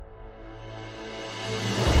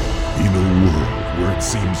In a world where it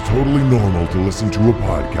seems totally normal to listen to a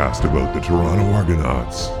podcast about the Toronto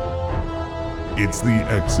Argonauts, it's the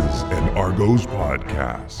X's and Argos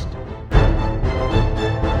podcast.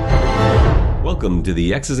 Welcome to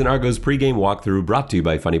the X's and Argos pregame walkthrough brought to you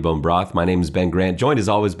by Funny Bone Broth. My name is Ben Grant, joined as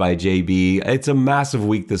always by JB. It's a massive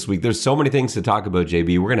week this week. There's so many things to talk about,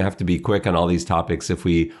 JB. We're going to have to be quick on all these topics if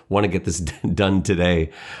we want to get this done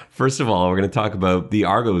today. First of all, we're going to talk about the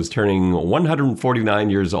Argos turning 149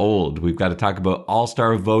 years old. We've got to talk about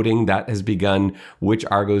all-star voting. That has begun. Which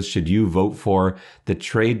Argos should you vote for? The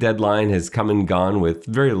trade deadline has come and gone with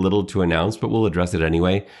very little to announce, but we'll address it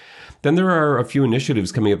anyway. Then there are a few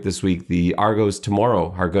initiatives coming up this week. The Argos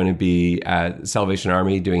tomorrow are going to be at Salvation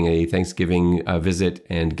Army doing a Thanksgiving visit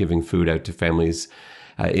and giving food out to families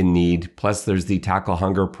in need. Plus, there's the Tackle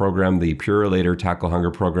Hunger program, the Purolator Tackle Hunger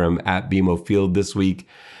program at BMO Field this week,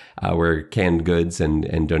 where canned goods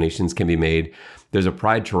and donations can be made. There's a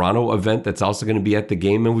Pride Toronto event that's also going to be at the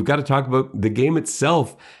game. And we've got to talk about the game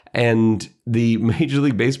itself and the Major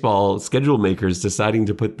League Baseball schedule makers deciding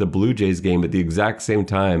to put the Blue Jays game at the exact same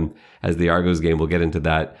time as the Argos game. We'll get into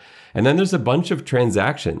that. And then there's a bunch of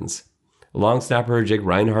transactions. Long snapper Jake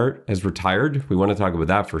Reinhardt has retired. We want to talk about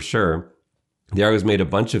that for sure. The Argos made a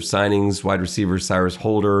bunch of signings: wide receiver Cyrus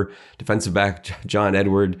Holder, defensive back John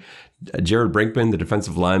Edward, Jared Brinkman, the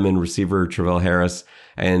defensive lineman, receiver Travell Harris,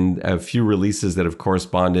 and a few releases that have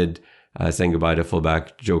corresponded, saying goodbye to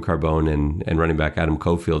fullback Joe Carbone and running back Adam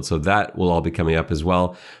Cofield. So that will all be coming up as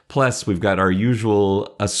well. Plus, we've got our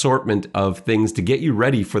usual assortment of things to get you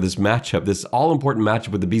ready for this matchup, this all-important matchup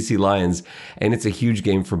with the BC Lions. And it's a huge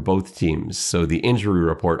game for both teams. So the injury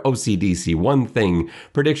report, OCDC, one thing,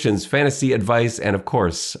 predictions, fantasy advice, and of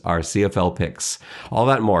course, our CFL picks. All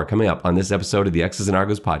that and more coming up on this episode of the X's and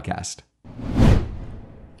Argos podcast.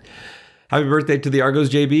 Happy birthday to the Argos,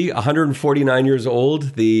 JB. 149 years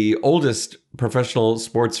old, the oldest professional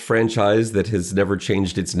sports franchise that has never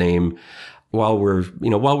changed its name. While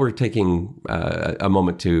we're taking a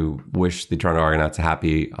moment to wish the Toronto Argonauts a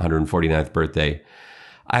happy 149th birthday,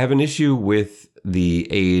 I have an issue with the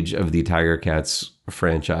age of the Tiger Cats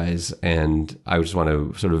franchise, and I just want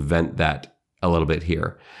to sort of vent that a little bit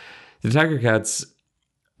here. The Tiger Cats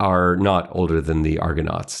are not older than the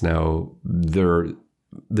Argonauts. Now,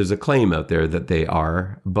 there's a claim out there that they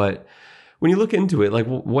are, but when you look into it, like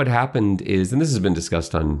what happened is, and this has been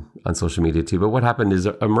discussed on social media too, but what happened is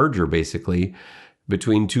a merger basically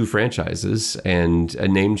between two franchises and a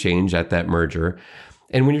name change at that merger.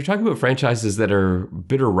 And when you're talking about franchises that are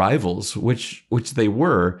bitter rivals, which they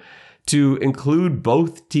were, to include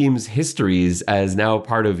both teams' histories as now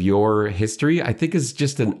part of your history, I think is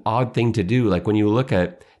just an odd thing to do. Like when you look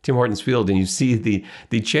at Tim Hortons Field and you see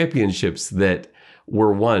the championships that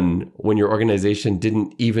were won when your organization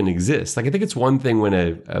didn't even exist. Like, I think it's one thing when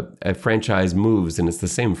a franchise moves and it's the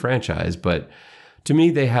same franchise, but to me,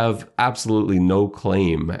 they have absolutely no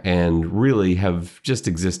claim and really have just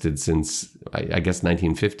existed since, I guess,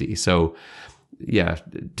 1950. So, yeah,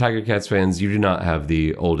 Tiger Cats fans, you do not have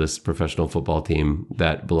the oldest professional football team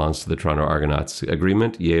that belongs to the Toronto Argonauts.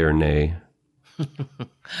 Agreement, yay or nay?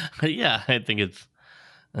 Yeah, I think it's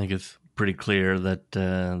pretty clear that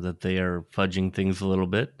that they are fudging things a little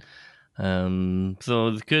bit. So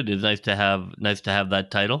it's good. It's nice to have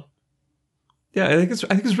that title. Yeah, I think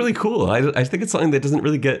it's really cool. I think it's something that doesn't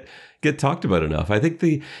really get talked about enough. I think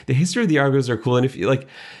the history of the Argos are cool, and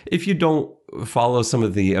if you don't follow some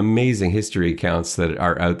of the amazing history accounts that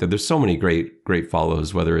are out there, there's so many great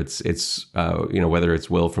follows. Whether it's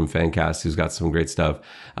Will from Fancast, who's got some great stuff.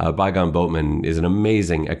 Bygone Boatman is an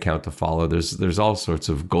amazing account to follow. There's all sorts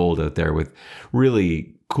of gold out there with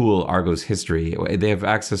really cool Argos history. They have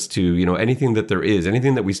access to, anything that there is,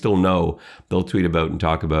 anything that we still know, they'll tweet about and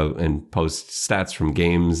talk about and post stats from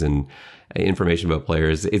games and information about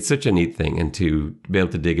players. It's such a neat thing. And to be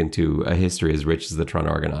able to dig into a history as rich as the Toronto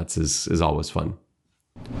Argonauts is always fun.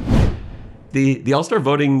 The All-Star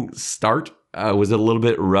voting start was a little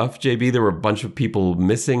bit rough, JB. There were a bunch of people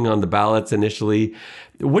missing on the ballots initially.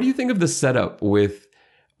 What do you think of the setup with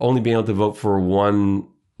only being able to vote for one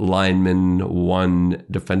lineman, one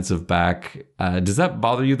defensive back? Does that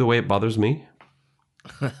bother you the way it bothers me?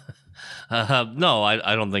 No,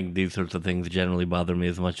 I don't think these sorts of things generally bother me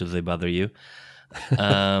as much as they bother you.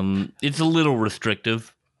 It's a little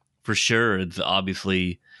restrictive, for sure. It's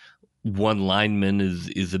obviously one lineman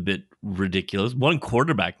is a bit ridiculous. One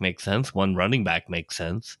quarterback makes sense. One running back makes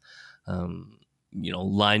sense.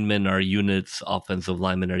 Linemen are units. Offensive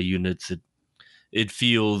linemen are units. It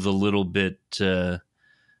feels a little bit,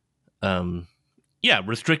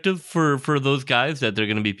 restrictive for those guys, that they're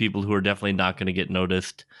going to be people who are definitely not going to get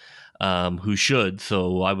noticed. who should.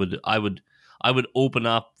 So I would open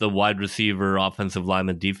up the wide receiver, offensive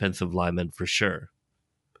lineman, defensive lineman for sure.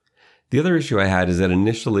 The other issue I had is that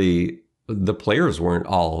initially the players weren't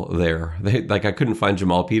all there. I couldn't find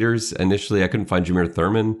Jamal Peters initially. I couldn't find Jameer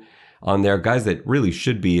Thurman on there, guys that really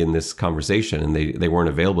should be in this conversation, and they weren't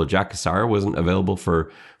available. Jack Cassar wasn't available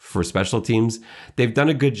for special teams. They've done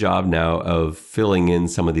a good job now of filling in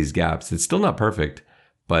some of these gaps. It's still not perfect,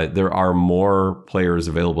 but there are more players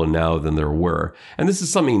available now than there were. And this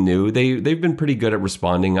is something new. They've been pretty good at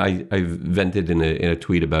responding. I vented in a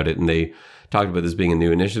tweet about it, and they talked about this being a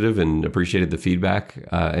new initiative and appreciated the feedback.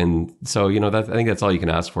 And so, I think that's all you can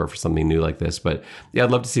ask for something new like this. But yeah,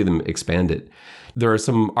 I'd love to see them expand it. There are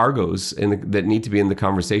some Argos that need to be in the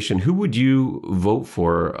conversation. Who would you vote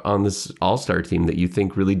for on this All-Star team that you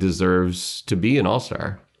think really deserves to be an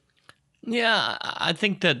All-Star? Yeah, I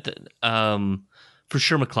think that for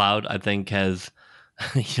sure McLeod, I think, has,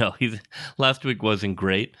 last week wasn't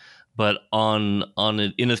great, but on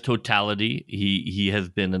it in its totality, he has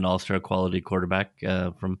been an All-Star quality quarterback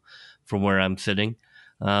from where I'm sitting.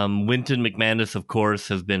 Wynton McManus, of course,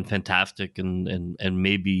 has been fantastic and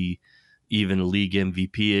maybe even league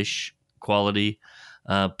MVP-ish quality.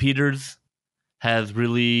 Peters has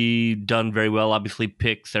really done very well. Obviously,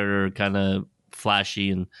 picks are kind of flashy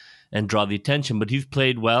and draw the attention, but he's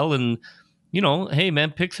played well. And hey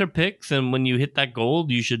man, picks are picks, and when you hit that goal,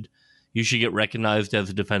 you should get recognized as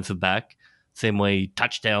a defensive back. Same way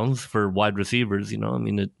touchdowns for wide receivers.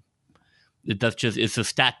 It's a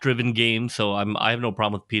stat-driven game, so I have no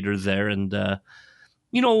problem with Peters there. And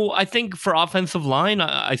I think for offensive line,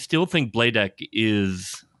 I still think Bladek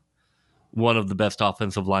is one of the best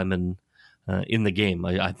offensive linemen in the game.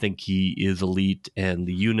 I think he is elite, and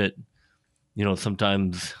the unit,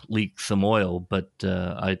 sometimes leaks some oil, but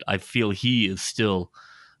I feel he is still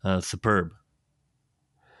superb.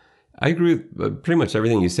 I agree with pretty much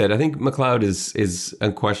everything you said. I think McLeod is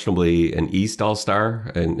unquestionably an East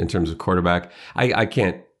All-Star in terms of quarterback. I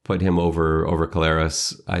can't put him over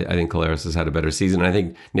Collaros. I think Collaros has had a better season. I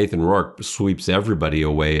think Nathan Rourke sweeps everybody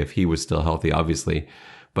away if he was still healthy, obviously.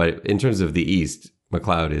 But in terms of the East,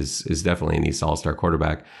 McLeod is definitely an East All-Star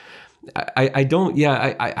quarterback. I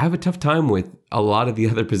have a tough time with a lot of the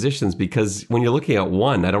other positions because when you're looking at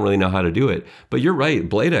one, I don't really know how to do it. But you're right.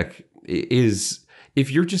 Bladek is, if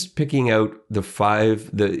you're just picking out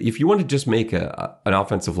if you want to just make an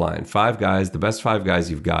offensive line, 5 guys, the best 5 guys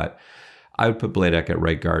you've got, I would put Bladek at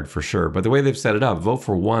right guard for sure. But the way they've set it up, vote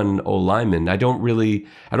for one O-lineman, I don't really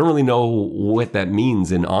know what that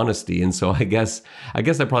means in honesty. And so I guess I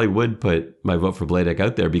probably would put my vote for Bladek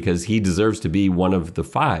out there because he deserves to be one of the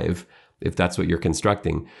 5, if that's what you're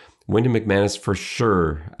constructing. Wynton McManus for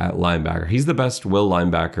sure at linebacker. He's the best will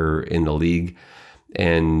linebacker in the league.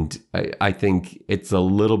 And I think it's a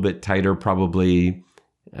little bit tighter probably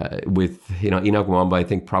with Enoch Mwamba. I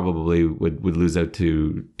think probably would lose out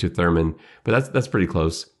to Thurman, but that's pretty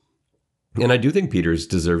close. And I do think Peters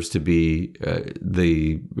deserves to be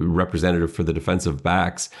the representative for the defensive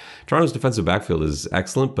backs. Toronto's defensive backfield is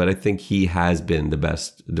excellent, but I think he has been the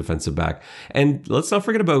best defensive back. And let's not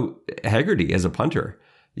forget about Haggerty as a punter.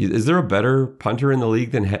 Is there a better punter in the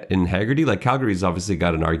league than Haggerty? Like Calgary's obviously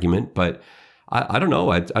got an argument, but I don't know.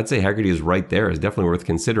 I'd say Haggerty is right there. It's definitely worth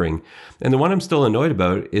considering. And the one I'm still annoyed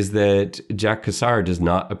about is that Jack Cassar does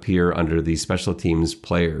not appear under the special teams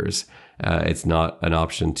players. It's not an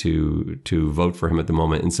option to vote for him at the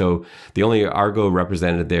moment. And so the only Argo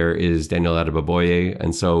represented there is Daniel Adebaboye.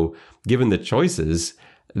 And so given the choices,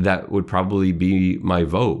 that would probably be my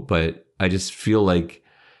vote. But I just feel like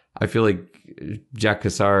Jack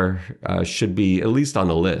Cassar should be at least on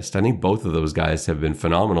the list. I think both of those guys have been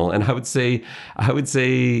phenomenal, and I would say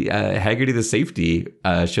Haggerty, the safety,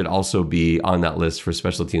 should also be on that list for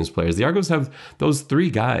special teams players. The Argos have those 3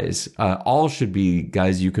 guys. All should be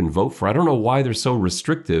guys you can vote for. I don't know why they're so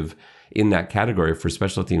restrictive in that category for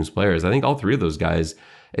special teams players. I think all 3 of those guys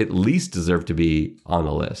at least deserve to be on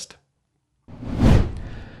the list.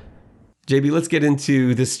 JB, let's get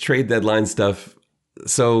into this trade deadline stuff.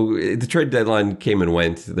 So the trade deadline came and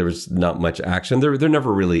went. There was not much action. There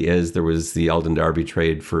never really is. There was the Eldon Darby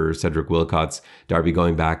trade for Cedric Wilcox. Darby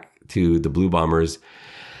going back to the Blue Bombers.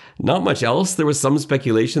 Not much else. There was some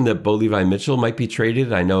speculation that Bo Levi Mitchell might be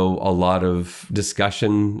traded. I know a lot of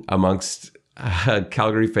discussion amongst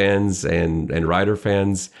Calgary fans and Rider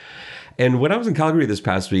fans. And when I was in Calgary this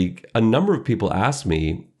past week, a number of people asked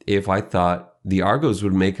me if I thought the Argos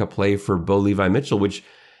would make a play for Bo Levi Mitchell, which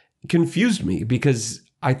confused me because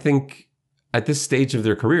I think at this stage of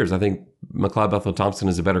their careers, I think McLeod Bethel Thompson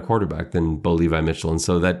is a better quarterback than Bo Levi Mitchell. And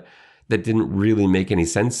so that didn't really make any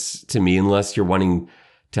sense to me unless you're wanting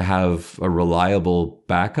to have a reliable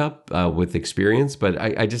backup with experience. But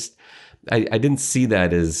I didn't see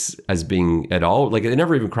that as being at all. Like, it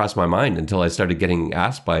never even crossed my mind until I started getting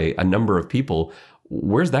asked by a number of people.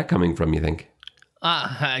 Where's that coming from, you think?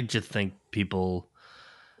 I just think people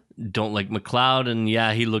don't like McLeod, and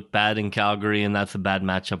yeah, he looked bad in Calgary, and that's a bad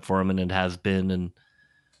matchup for him, and it has been, and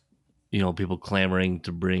people clamoring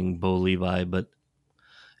to bring Bo Levi, but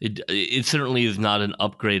it certainly is not an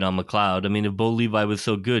upgrade on McLeod. I mean, if Bo Levi was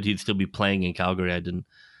so good, he'd still be playing in Calgary.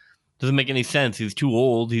 Doesn't make any sense. He's too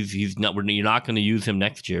old. He's not. You're not going to use him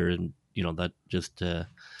next year, and that just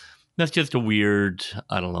that's just a weird,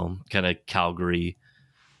 I don't know, kind of Calgary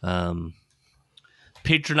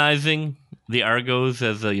patronizing the Argos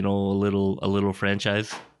as a little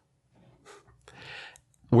franchise.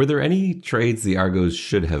 Were there any trades the Argos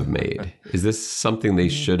should have made? Is this something they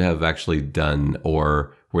should have actually done,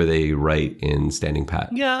 or were they right in standing pat?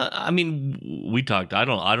 Yeah, I mean, we talked. I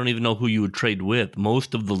don't even know who you would trade with.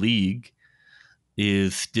 Most of the league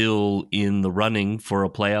is still in the running for a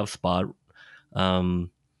playoff spot.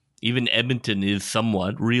 Even Edmonton is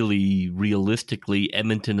somewhat. Really, realistically,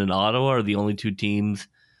 Edmonton and Ottawa are the only two teams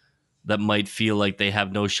that might feel like they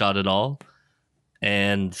have no shot at all.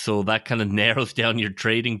 And so that kind of narrows down your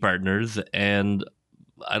trading partners. And,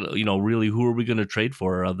 really, who are we going to trade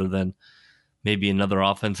for other than maybe another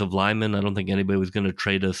offensive lineman? I don't think anybody was going to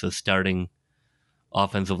trade us a starting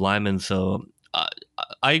offensive lineman. So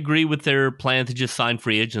I agree with their plan to just sign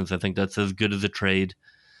free agents. I think that's as good as a trade,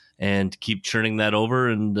 and keep churning that over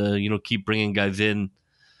and, keep bringing guys in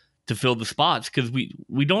to fill the spots, because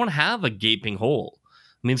we don't have a gaping hole.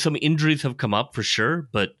 I mean, some injuries have come up for sure,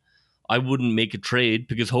 but I wouldn't make a trade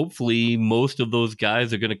because hopefully most of those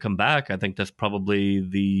guys are going to come back. I think that's probably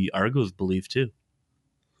the Argos' belief too.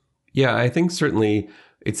 Yeah, I think certainly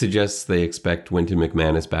it suggests they expect Wynton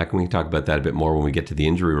McManus back, and we can talk about that a bit more when we get to the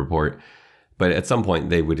injury report. But at some point,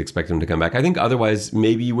 they would expect him to come back. I think otherwise,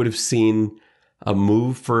 maybe you would have seen a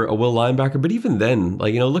move for a will linebacker. But even then,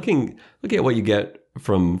 looking at what you get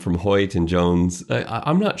from Hoyt and Jones,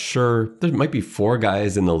 I'm not sure. There might be 4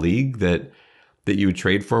 guys in the league that you would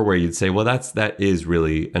trade for where you'd say, well, that is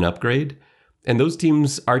really an upgrade. And those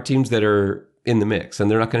teams are teams that are in the mix, and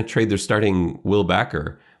they're not going to trade their starting will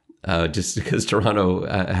backer just because Toronto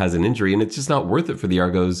has an injury. And it's just not worth it for the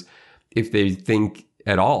Argos if they think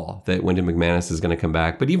at all that Wynton McManus is going to come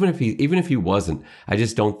back. But even if he wasn't, I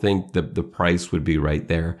just don't think the price would be right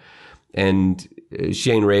there. And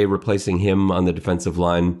Shane Ray replacing him on the defensive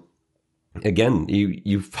line, again,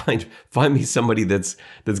 you find me somebody that's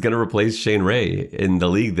going to replace Shane Ray in the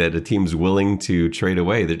league that a team's willing to trade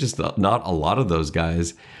away. They're just not a lot of those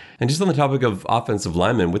guys. And just on the topic of offensive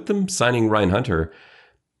linemen, with them signing Ryan Hunter,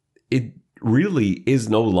 it really is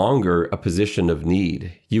no longer a position of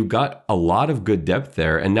need. You've got a lot of good depth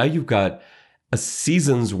there, and now you've got a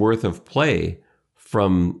season's worth of play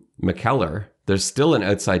from McKellar. There's still an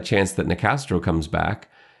outside chance that Nicastro comes back.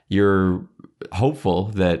 You're hopeful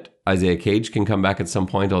that Isaiah Cage can come back at some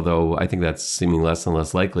point, although I think that's seeming less and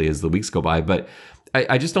less likely as the weeks go by. But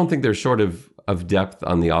I just don't think they're short of depth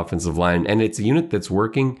on the offensive line. And it's a unit that's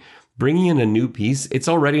working. Bringing in a new piece, it's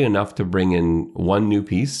already enough to bring in one new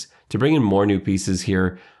piece. To bring in more new pieces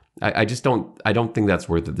here, I don't think that's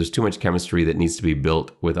worth it. There's too much chemistry that needs to be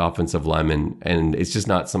built with offensive linemen, and it's just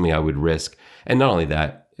not something I would risk. And not only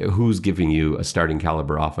that, who's giving you a starting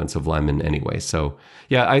caliber offensive lineman anyway? So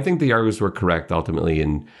yeah, I think the Argos were correct ultimately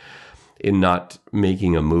in not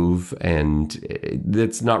making a move, and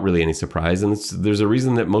that's not really any surprise. And there's a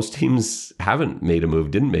reason that most teams didn't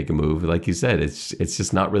make a move. Like you said, it's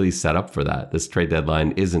just not really set up for that. This trade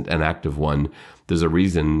deadline isn't an active one. There's a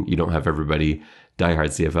reason you don't have everybody, diehard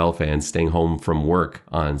CFL fans, staying home from work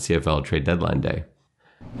on CFL trade deadline day.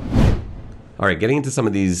 All right, getting into some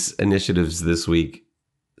of these initiatives this week.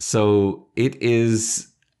 So it is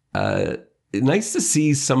nice to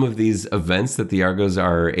see some of these events that the Argos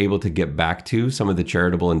are able to get back to, some of the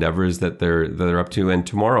charitable endeavors that they're up to. And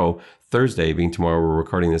tomorrow, Thursday, being tomorrow, we're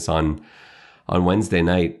recording this on Wednesday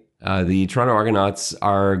night, the Toronto Argonauts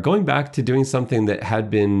are going back to doing something that had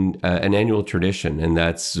been an annual tradition, and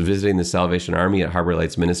that's visiting the Salvation Army at Harbor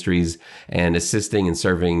Lights Ministries and assisting and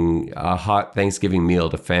serving a hot Thanksgiving meal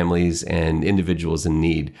to families and individuals in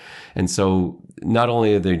need. And so not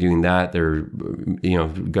only are they doing that, they're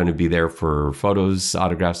going to be there for photos,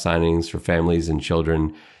 autograph signings for families and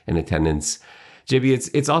children in attendance.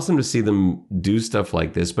 JB, it's awesome to see them do stuff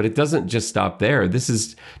like this, but it doesn't just stop there. This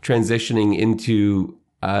is transitioning into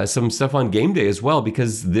some stuff on game day as well,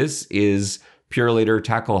 because this is Purolator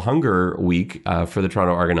Tackle Hunger Week for the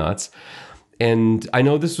Toronto Argonauts. And I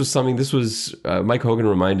know this was Mike Hogan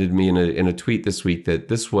reminded me in a tweet this week that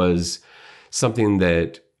this was something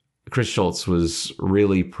that Chris Schultz was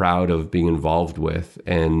really proud of being involved with.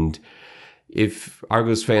 And if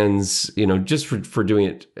Argos fans, just for doing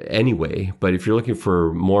it anyway, but if you're looking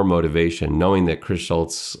for more motivation, knowing that Chris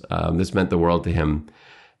Schultz, this meant the world to him,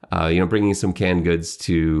 bringing some canned goods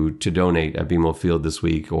to donate at BMO Field this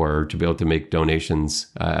week, or to be able to make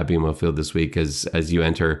donations at BMO Field this week as you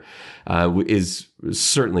enter, is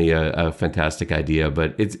certainly a fantastic idea.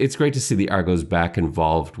 But it's great to see the Argos back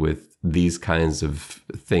involved with these kinds of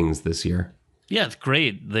things this year. Yeah, it's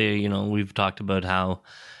great. We've talked about how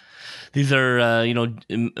these are,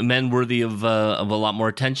 men worthy of a lot more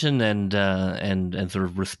attention and sort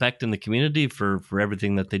of respect in the community for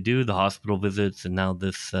everything that they do, the hospital visits, and now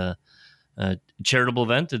this charitable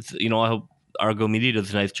event. It's, I hope Argo Media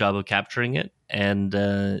does a nice job of capturing it, and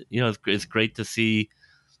it's great to see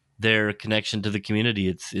their connection to the community.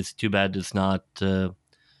 It's too bad it's not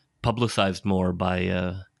publicized more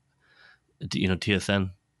by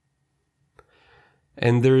TSN.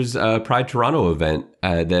 And there's a Pride Toronto event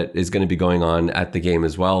that is going to be going on at the game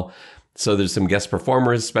as well. So there's some guest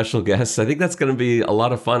performers, special guests. I think that's going to be a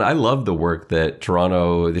lot of fun. I love the work that the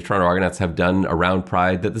Toronto Argonauts have done around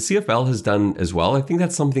Pride, that the CFL has done as well. I think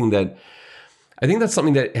that's something that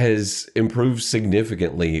has improved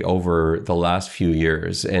significantly over the last few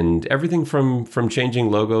years. And everything from changing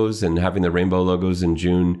logos and having the rainbow logos in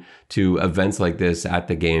June to events like this at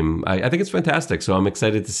the game, I think it's fantastic. So I'm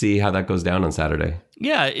excited to see how that goes down on Saturday.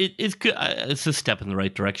 Yeah, it's good. It's a step in the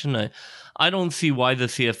right direction. I don't see why the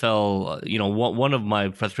CFL, one of my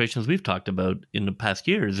frustrations we've talked about in the past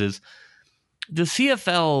years is the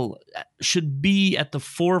CFL should be at the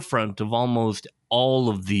forefront of almost all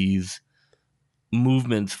of these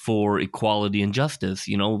movements for equality and justice.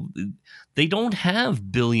 They don't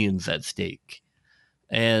have billions at stake.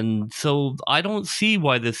 And so I don't see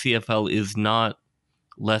why the CFL is not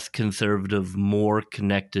less conservative, more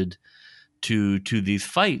connected to these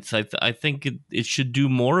fights. I think it should do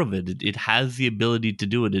more of it. It has the ability to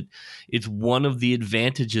do it. It's one of the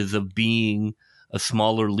advantages of being a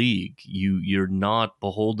smaller league. You're not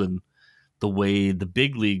beholden the way the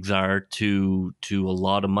big leagues are to a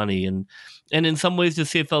lot of money, and in some ways the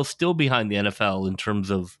CFL is still behind the NFL in terms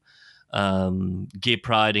of gay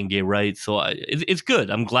pride and gay rights. So it's good.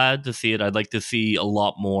 I'm glad to see it. I'd like to see a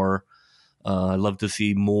lot more. I'd love to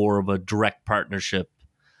see more of a direct partnership,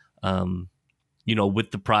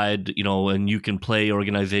 with the Pride, and You Can Play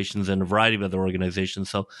organizations and a variety of other organizations.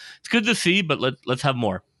 So it's good to see, but let's have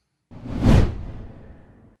more.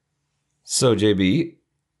 So JB,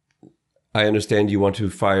 I understand you want to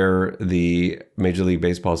fire the Major League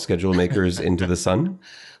Baseball schedule makers into the sun.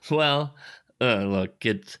 Well, look,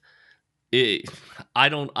 I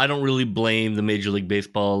don't really blame the Major League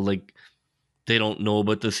Baseball. Like, they don't know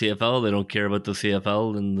about the CFL. They don't care about the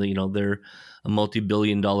CFL, and they're a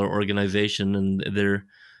multi-billion-dollar organization, and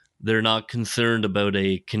they're not concerned about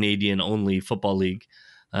a Canadian-only football league.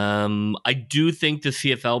 I do think the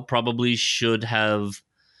CFL probably should have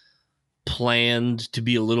planned to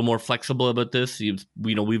be a little more flexible about this.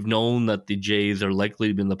 We've known that the Jays are likely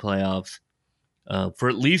to be in the playoffs for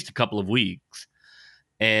at least a couple of weeks,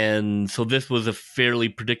 and so this was a fairly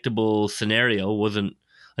predictable scenario.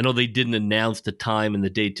 I know they didn't announce the time and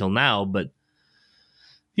the date till now, but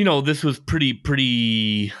this was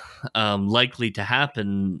pretty likely to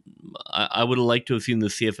happen. I would have liked to have seen the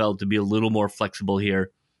CFL to be a little more flexible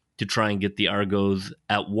here to try and get the Argos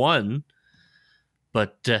at one.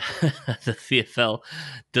 But the CFL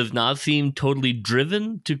does not seem totally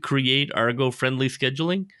driven to create Argo-friendly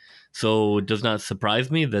scheduling. So it does not surprise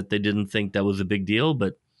me that they didn't think that was a big deal.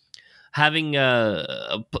 But having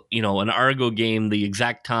an Argo game the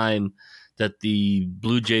exact time that the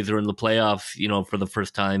Blue Jays are in the playoffs, for the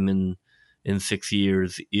first time in 6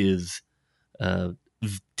 years is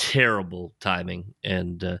terrible timing,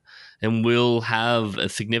 and will have a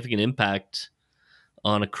significant impact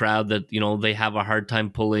on a crowd that they have a hard time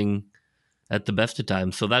pulling at the best of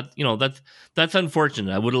times. So that's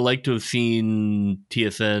unfortunate. I would have liked to have seen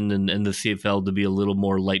TSN and the CFL to be a little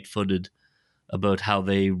more light-footed about how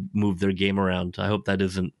they move their game around. I hope that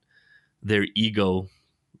isn't their ego,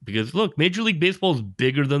 because look, Major League Baseball is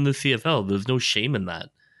bigger than the CFL. There's no shame in that.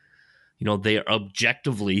 They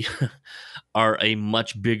objectively are a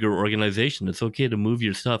much bigger organization. It's okay to move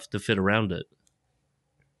your stuff to fit around it.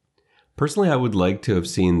 Personally, I would like to have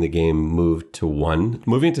seen the game move to 1.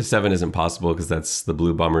 Moving to 7 isn't possible because that's the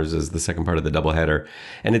Blue Bombers is the second part of the doubleheader.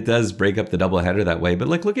 And it does break up the doubleheader that way. But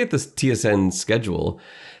like, look at this TSN schedule.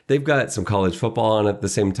 They've got some college football on at the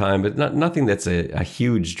same time, but nothing that's a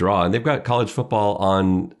huge draw. And they've got college football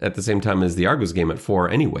on at the same time as the Argos game at 4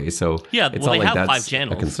 anyway. So yeah, it's well, not they like have that's 5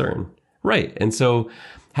 channels. a concern. Right. And so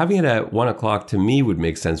having it at 1 o'clock to me would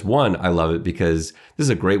make sense. One, I love it because this is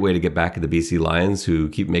a great way to get back at the BC Lions who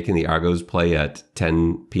keep making the Argos play at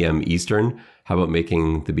 10 p.m. Eastern. How about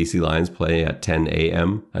making the BC Lions play at 10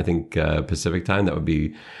 a.m. I think Pacific time? That would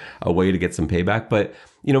be a way to get some payback. But,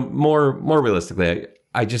 more realistically,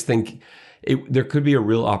 I just think there could be a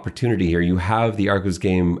real opportunity here. You have the Argos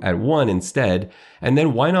game at 1 instead, and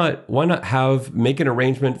then why not make an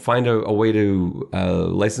arrangement, find a way to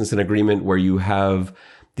license an agreement where you have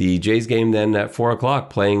the Jays game then at 4 o'clock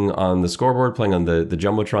playing on the scoreboard, playing on the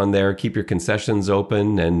Jumbotron there, keep your concessions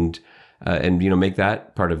open and make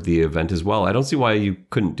that part of the event as well. I don't see why you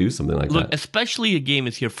couldn't do something like that. Look, especially a game,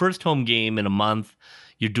 it's your first home game in a month.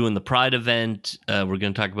 You're doing the Pride event. We're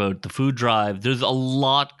going to talk about the food drive. There's a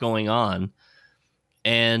lot going on.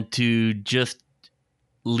 And to just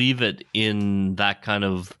leave it in that kind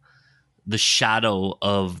of the shadow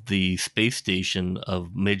of the space station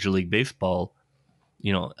of Major League Baseball,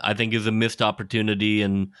 I think is a missed opportunity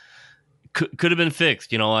and could have been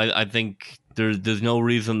fixed. I think there's no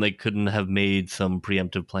reason they couldn't have made some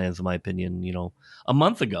preemptive plans, in my opinion, a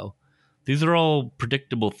month ago. These are all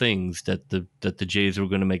predictable things that the Jays were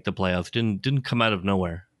going to make the playoffs. Didn't come out of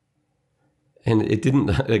nowhere. And it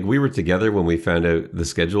didn't, like, we were together when we found out the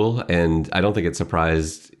schedule, and I don't think it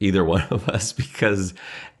surprised either one of us because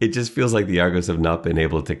it just feels like the Argos have not been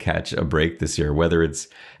able to catch a break this year, whether it's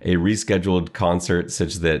a rescheduled concert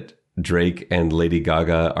such that Drake and Lady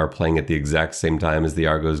Gaga are playing at the exact same time as the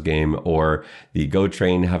Argos game, or the GO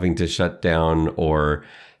train having to shut down, or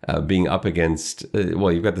being up against,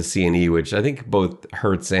 you've got the CNE, which I think both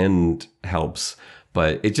hurts and helps.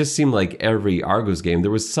 But it just seemed like every Argos game, there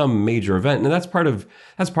was some major event. And that's part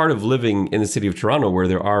of living in the city of Toronto, where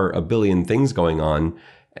there are a billion things going on.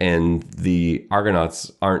 And the Argonauts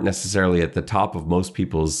aren't necessarily at the top of most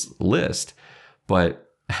people's list.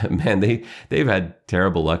 But man, they've had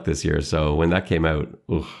terrible luck this year. So when that came out,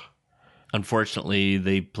 oof. Unfortunately,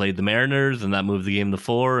 they played the Mariners, and that moved the game to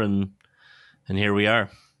 4, and here we are.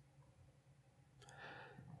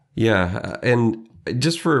 Yeah, and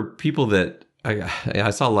just for people that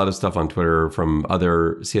I saw a lot of stuff on Twitter from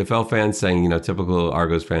other CFL fans saying, typical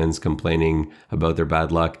Argos fans complaining about their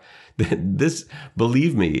bad luck. This,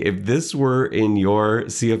 believe me, if this were in your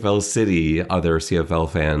CFL city, other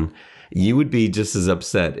CFL fan, you would be just as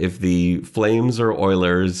upset if the Flames or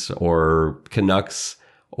Oilers or Canucks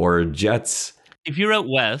or Jets. If you're out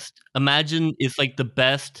west, imagine it's like the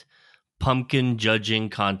best pumpkin judging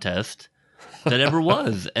contest that ever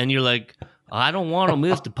was. And you're like, I don't want to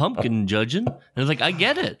miss the pumpkin judging. And it's like, I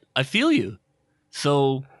get it. I feel you.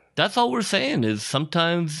 So that's all we're saying is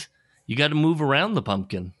sometimes you got to move around the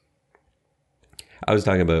pumpkin. I was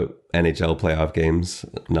talking about NHL playoff games,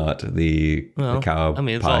 not the cow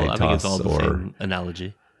pie toss. I think it's all the same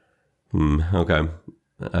analogy. Okay.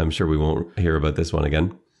 I'm sure we won't hear about this one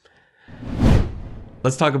again.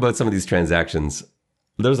 Let's talk about some of these transactions.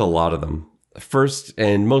 There's a lot of them. First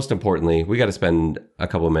and most importantly, we got to spend a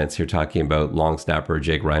couple of minutes here talking about long snapper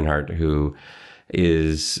Jake Reinhardt, who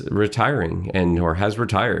is retiring or has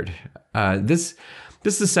retired. This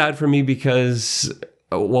is sad for me because,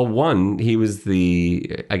 one, he was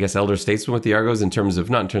the, I guess, elder statesman with the Argos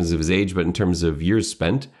not in terms of his age, but in terms of years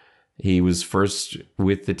spent. He was first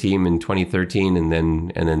with the team in 2013, and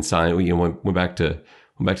then signed. Went back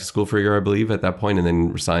to school for a year, I believe, at that point, and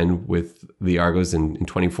then signed with the Argos in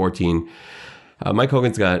 2014. Mike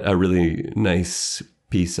Hogan's got a really nice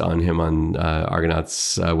piece on him on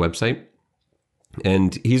Argonauts' website.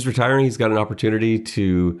 And he's retiring. He's got an opportunity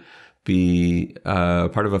to be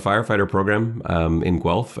part of a firefighter program in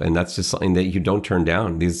Guelph. And that's just something that you don't turn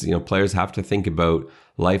down. These players have to think about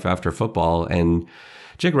life after football. And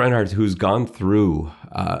Jake Reinhardt, who's gone through,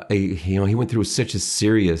 he went through such a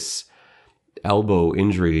serious elbow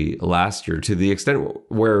injury last year to the extent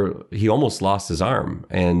where he almost lost his arm,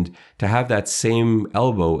 and to have that same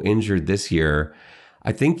elbow injured this year,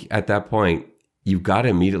 I think at that point you've got to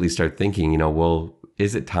immediately start thinking,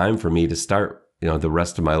 is it time for me to start, the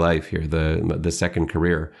rest of my life here, the second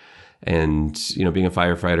career? And being a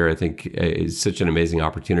firefighter, I think is such an amazing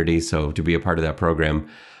opportunity. So to be a part of that program,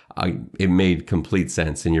 it made complete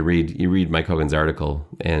sense. And you read Mike Hogan's article,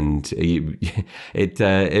 and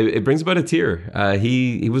it brings about a tear.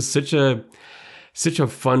 He was such a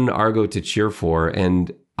fun Argo to cheer for,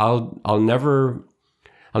 and I'll never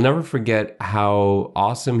forget how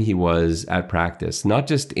awesome he was at practice, not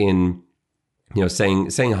just in,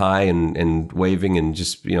 saying hi and waving and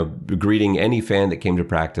just, greeting any fan that came to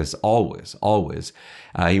practice. Always.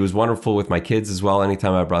 He was wonderful with my kids as well.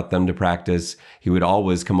 Anytime I brought them to practice, he would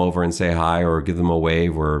always come over and say hi or give them a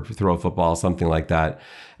wave or throw a football, something like that.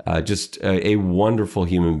 Just a wonderful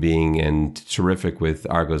human being and terrific with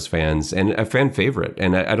Argos fans and a fan favorite.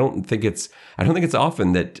 And I don't think it's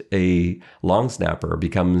often that a long snapper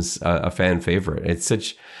becomes a fan favorite. It's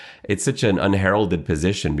such an unheralded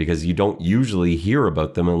position because you don't usually hear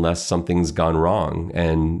about them unless something's gone wrong.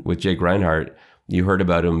 And with Jake Reinhardt, you heard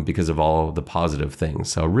about him because of all the positive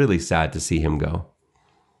things. So really sad to see him go.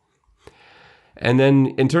 And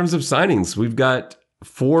then in terms of signings, we've got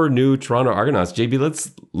 4 new Toronto Argonauts.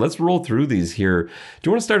 JB, let's roll through these here. Do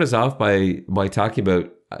you want to start us off by talking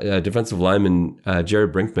about defensive lineman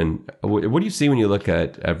Jared Brinkman? What do you see when you look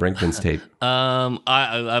at Brinkman's tape?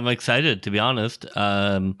 I'm excited, to be honest.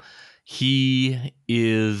 He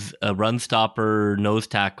is a run stopper, nose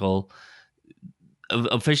tackle.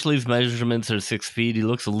 Officially, his measurements are 6 feet. He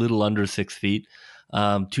looks a little under 6 feet.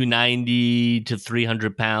 290 to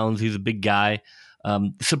 300 pounds. He's a big guy.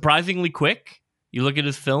 Surprisingly quick. You look at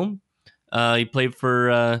his film. He played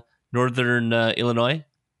for Northern Illinois,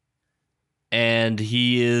 and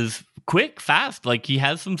he is quick, fast. Like, he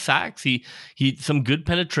has some sacks. He some good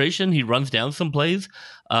penetration. He runs down some plays.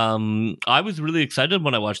 I was really excited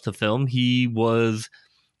when I watched the film. He was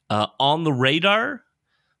on the radar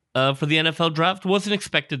for the NFL draft. Wasn't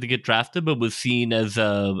expected to get drafted, but was seen as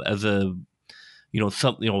a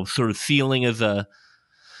sort of ceiling as a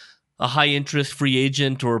high interest free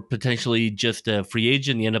agent or potentially just a free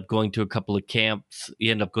agent. He ended up going to a couple of camps. He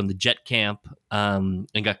ended up going to Jet Camp and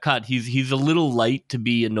got cut. He's a little light to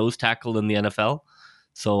be a nose tackle in the NFL.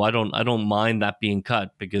 So I don't mind that being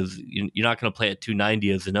cut because you're not going to play at 290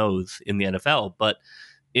 as a nose in the NFL. But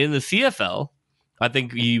in the CFL, I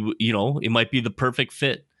think it might be the perfect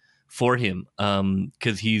fit for him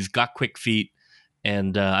because he's got quick feet.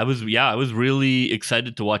 And I was really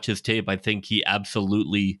excited to watch his tape. I think he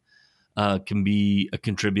absolutely can be a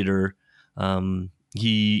contributor.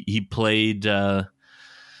 He played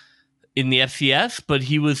in the FCS, but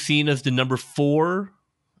he was seen as the number 4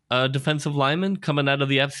 defensive lineman coming out of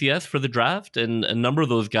the FCS for the draft, and a number of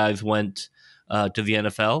those guys went to the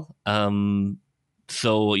NFL.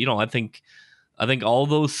 So I think all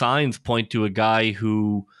those signs point to a guy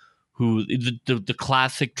who the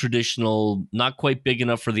classic traditional, not quite big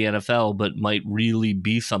enough for the NFL, but might really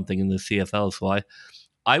be something in the CFL. So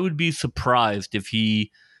I would be surprised if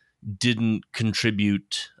he didn't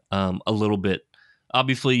contribute a little bit.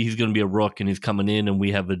 Obviously, he's going to be a rook and he's coming in, and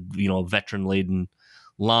we have a veteran laden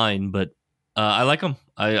line. But I like him.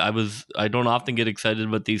 I don't often get excited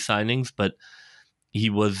about these signings, but he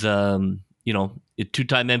was a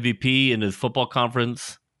 2-time MVP in his football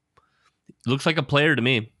conference. Looks like a player to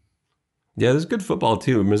me. Yeah, there's good football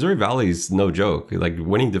too. Missouri Valley's no joke. Like,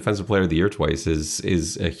 winning Defensive Player of the Year twice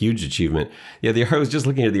is a huge achievement. Yeah, I was just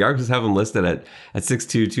looking at the Argos have him listed at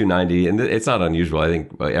 6'2", 290, and it's not unusual. I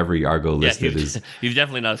think every Argo listed is. He's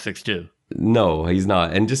definitely not 6'2". No, he's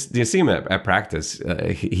not. And just you see him at practice,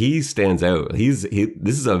 he stands out. This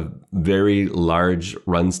is a very large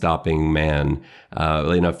run stopping man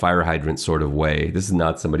in a fire hydrant sort of way. This is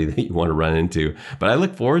not somebody that you want to run into. But I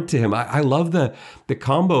look forward to him. I love the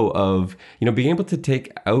combo of being able to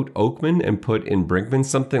take out Oakman and put in Brinkman,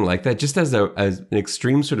 something like that, just as an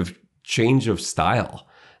extreme sort of change of style.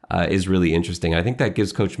 Is really interesting. I think that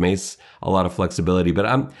gives Coach Mace a lot of flexibility, but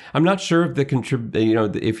I'm not sure if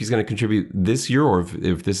if he's going to contribute this year or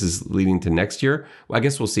if this is leading to next year. Well, I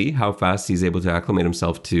guess we'll see how fast he's able to acclimate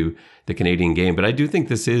himself to the Canadian game. But I do think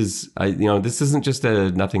this isn't just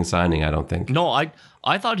a nothing signing. I don't think. No,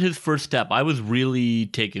 I thought his first step. I was really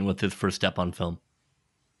taken with his first step on film.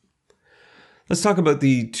 Let's talk about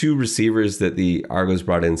the 2 receivers that the Argos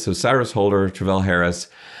brought in. So Cyrus Holder, Travell Harris.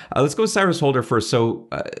 Let's go with Cyrus Holder first. So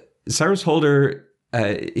Cyrus Holder,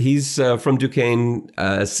 he's from Duquesne,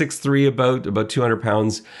 6'3", about 200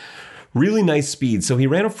 pounds. Really nice speed. So he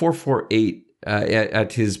ran a 4.48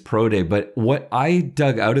 at his pro day. But what I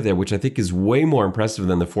dug out of there, which I think is way more impressive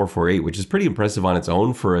than the 4.48, which is pretty impressive on its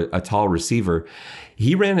own for a tall receiver,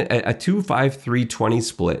 he ran a 2.53 20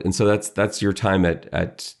 split. And so that's your time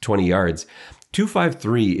at 20 yards.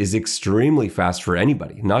 2.53 is extremely fast for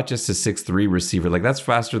anybody, not just a 6'3" receiver. Like, that's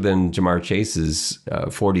faster than Jamar Chase's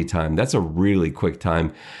 40 time. That's a really quick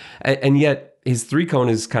time. And yet his 3-cone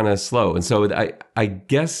is kind of slow. And so I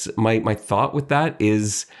guess my thought with that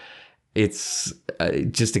is it's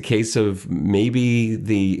just a case of maybe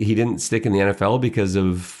he didn't stick in the NFL because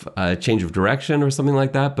of a change of direction or something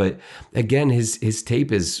like that. But again, his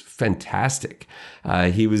tape is fantastic.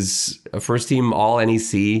 He was a first team All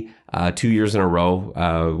NEC 2 years in a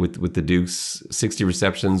row with the Dukes, 60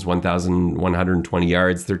 receptions, 1,120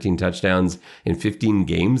 yards, 13 touchdowns in 15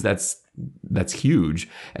 games. That's huge.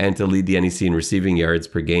 And to lead the NEC in receiving yards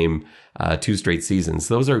per game 2 straight seasons.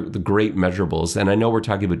 Those are the great measurables. And I know we're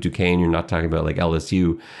talking about Duquesne, you're not talking about like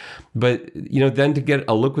LSU. But, then to get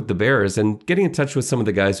a look with the Bears and getting in touch with some of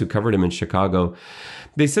the guys who covered him in Chicago,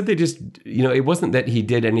 they said they just, it wasn't that he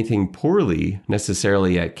did anything poorly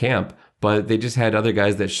necessarily at camp, but they just had other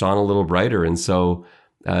guys that shone a little brighter. And so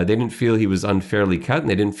they didn't feel he was unfairly cut, and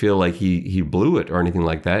they didn't feel like he blew it or anything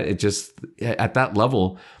like that. It just, at that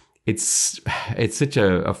level, it's such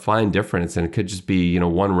a fine difference, and it could just be,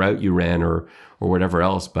 one route you ran or whatever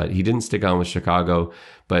else, but he didn't stick on with Chicago.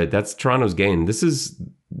 But that's Toronto's gain. This is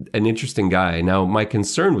an interesting guy. Now, my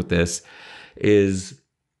concern with this is,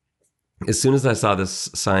 as soon as I saw this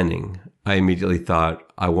signing, I immediately thought,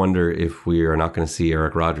 I wonder if we are not going to see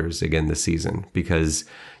Eric Rodgers again this season, because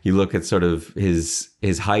you look at sort of his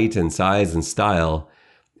height and size and style,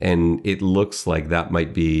 and it looks like that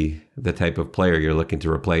might be the type of player you're looking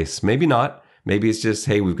to replace. Maybe not. Maybe it's just,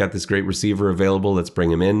 hey, we've got this great receiver available, let's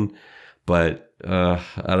bring him in. But I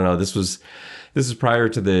don't know. This is prior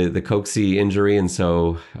to the Coxie injury, and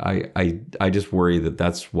so I just worry that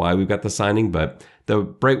that's why we've got the signing. But the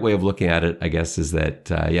bright way of looking at it, I guess, is that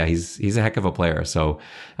he's a heck of a player. So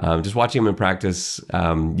just watching him in practice,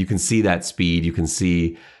 you can see that speed. You can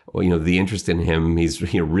see the interest in him. He's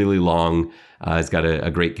really long. He's got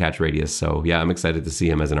a great catch radius. So yeah, I'm excited to see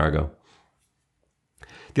him as an Argo.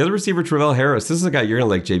 The other receiver, Travell Harris, this is a guy you're going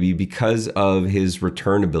to like, JB, because of his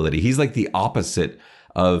return ability. He's like the opposite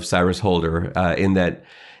of Cyrus Holder in that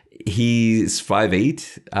he's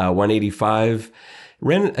 5'8", 185,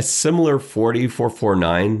 ran a similar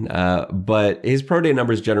 4.49, but his pro day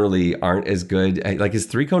numbers generally aren't as good. Like his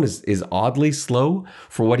 3-cone is oddly slow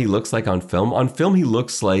for what he looks like on film. On film, he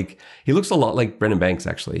looks a lot like Brendan Banks,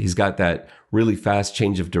 actually. He's got that really fast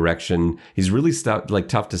change of direction. He's really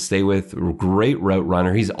tough to stay with. Great route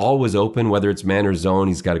runner. He's always open, whether it's man or zone.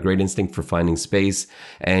 He's got a great instinct for finding space,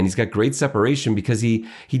 and he's got great separation because he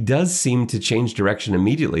does seem to change direction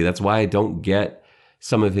immediately. That's why I don't get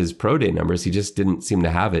some of his pro day numbers. He just didn't seem to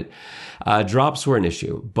have it. Drops were an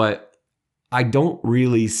issue, but I don't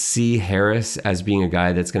really see Harris as being a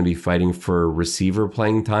guy that's going to be fighting for receiver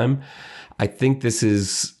playing time. I think this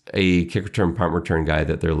is a kick return, punt return guy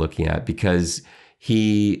that they're looking at, because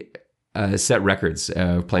he set records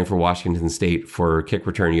playing for Washington State for kick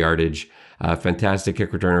return yardage. Fantastic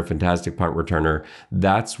kick returner, fantastic punt returner.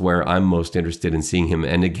 That's where I'm most interested in seeing him.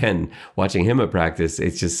 And again, watching him at practice,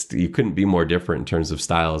 it's just, you couldn't be more different in terms of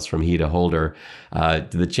styles from he to Holder.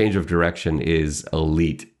 The change of direction is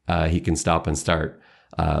elite. He can stop and start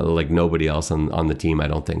like nobody else on the team, I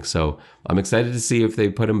don't think. So I'm excited to see if they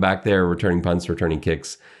put him back there, returning punts, returning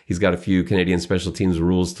kicks. He's got a few Canadian special teams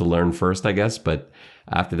rules to learn first, I guess. But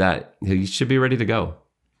after that, he should be ready to go.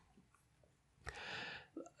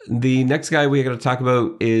 The next guy we got to talk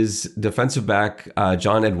about is defensive back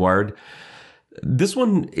John Edouard. This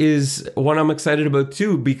one is one I'm excited about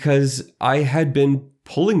too, because I had been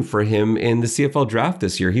pulling for him in the CFL draft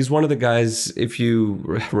this year. He's one of the guys, if you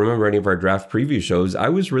remember any of our draft preview shows, I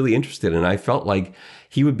was really interested in. I felt like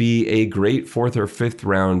he would be a great 4th or 5th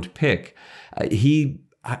round pick. He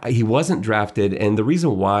wasn't drafted, and the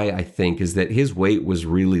reason why, I think, is that his weight was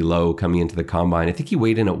really low coming into the combine. I think he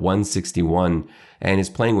weighed in at 161, and his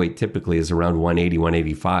playing weight typically is around 180,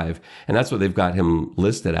 185, and that's what they've got him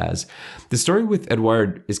listed as. The story with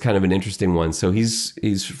Edouard is kind of an interesting one. So he's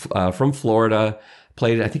from Florida,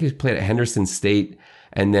 I think he played at Henderson State,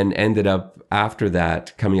 and then ended up after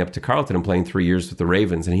that coming up to Carleton and playing 3 years with the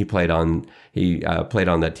Ravens, and he played on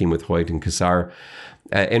that team with Hoyt and Cassar,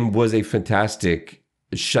 and was a fantastic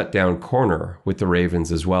shutdown corner with the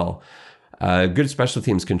Ravens as well. Good special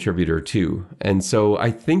teams contributor too. And so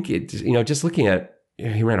I think just looking at,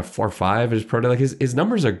 he ran a 4.5 at his pro day, like his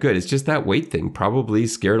numbers are good. It's just that weight thing probably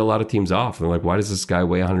scared a lot of teams off. They're like, why does this guy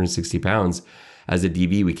weigh 160 pounds as a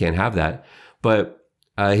DB? We can't have that. But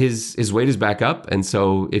his weight is back up. And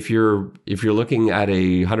so if you're looking at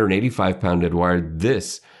a 185 pound Edouard,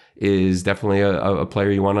 this is definitely a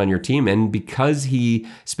player you want on your team. And because he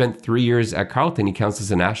spent 3 years at Carleton, he counts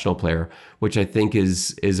as a national player, which I think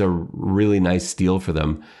is a really nice steal for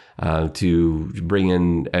them, to bring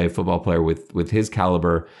in a football player with his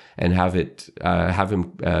caliber and have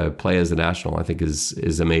him play as a national, I think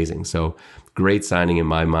is amazing. So Great signing in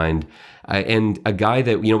my mind. And a guy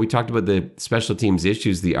that, we talked about the special teams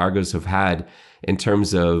issues the Argos have had in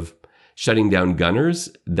terms of shutting down gunners.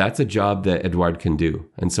 That's a job that Edouard can do.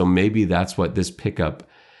 And so maybe that's what this pickup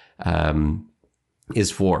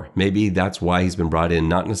is for. Maybe that's why he's been brought in,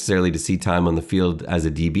 not necessarily to see time on the field as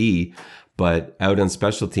a DB, but out on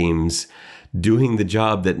special teams doing the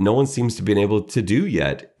job that no one seems to be able to do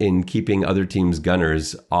yet in keeping other teams'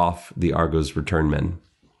 gunners off the Argos return men.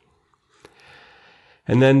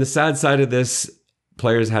 And then the sad side of this,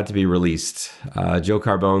 players had to be released. Joe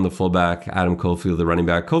Carbone, the fullback, Adam Caulfield, the running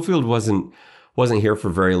back. Caulfield wasn't here for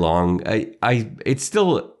very long.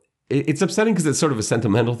 It's upsetting because it's sort of a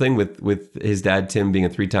sentimental thing with his dad, Tim, being a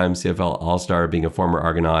 3-time CFL All-Star, being a former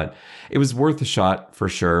Argonaut. It was worth a shot for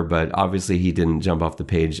sure, but obviously he didn't jump off the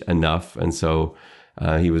page enough. And so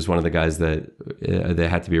he was one of the guys that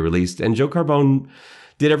had to be released. And Joe Carbone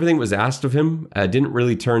did everything that was asked of him. Didn't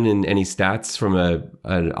really turn in any stats from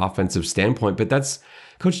an offensive standpoint, but that's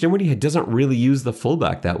Coach Dinwiddie doesn't really use the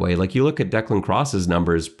fullback that way. Like you look at Declan Cross's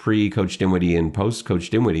numbers pre-Coach Dinwiddie and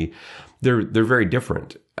post-Coach Dinwiddie, they're very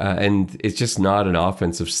different. And it's just not an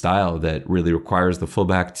offensive style that really requires the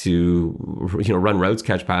fullback to run routes,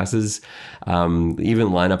 catch passes,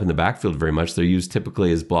 even line up in the backfield very much. They're used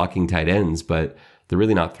typically as blocking tight ends, but they're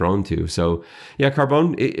really not thrown to. So yeah,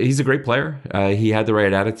 Carbone, he's a great player. He had the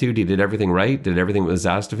right attitude. He did everything right, did everything that was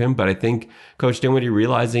asked of him. But I think Coach Dinwiddie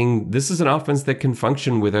realizing this is an offense that can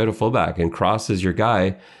function without a fullback, and Cross is your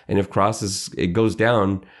guy. And if Cross goes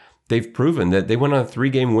down, they've proven that they went on a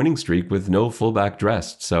 3-game winning streak with no fullback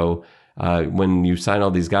dressed. So when you sign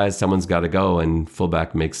all these guys, someone's got to go, and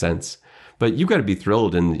fullback makes sense. But you've got to be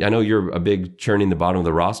thrilled. And I know you're a big churning the bottom of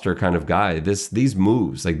the roster kind of guy. These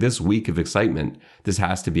moves, like this week of excitement, this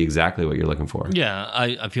has to be exactly what you're looking for. Yeah,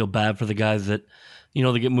 I feel bad for the guys that,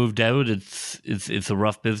 they get moved out. It's a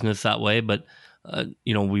rough business that way. But,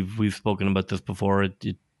 we've spoken about this before.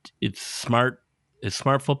 It's smart. It's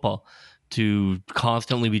smart football to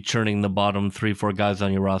constantly be churning the bottom 3-4 guys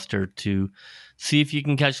on your roster to see if you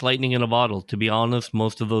can catch lightning in a bottle. To be honest,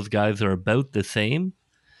 most of those guys are about the same.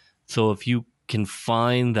 So if you can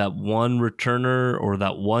find that one returner or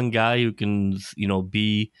that one guy who can,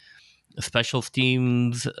 be a special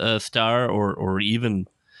teams star or even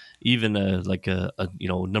a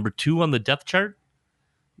number 2 on the depth chart,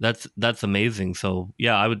 that's amazing. So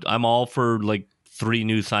yeah, I'm all for 3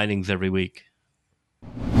 new signings every week.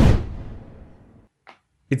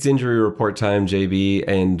 It's injury report time, JB,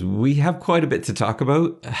 and we have quite a bit to talk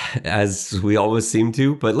about, as we always seem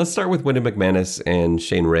to. But let's start with Wyndham McManus and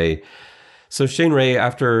Shane Ray. So Shane Ray,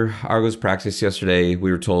 after Argos practice yesterday,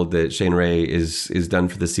 we were told that Shane Ray is done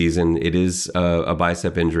for the season. It is a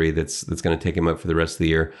bicep injury that's going to take him out for the rest of the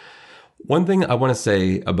year. One thing I want to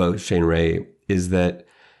say about Shane Ray is that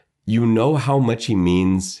how much he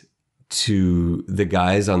means to the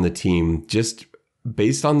guys on the team, just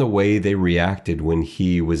based on the way they reacted when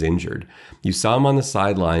he was injured. You saw him on the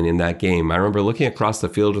sideline in that game. I remember looking across the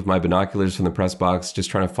field with my binoculars from the press box,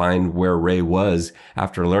 just trying to find where Ray was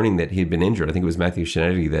after learning that he'd been injured. I think it was Matthew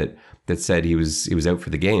Shinetti that said he was out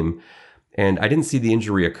for the game. And I didn't see the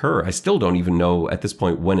injury occur. I still don't even know at this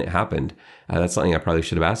point when it happened. That's something I probably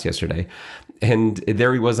should have asked yesterday. And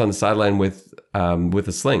there he was on the sideline with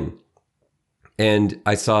a sling. And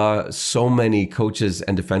I saw so many coaches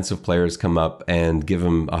and defensive players come up and give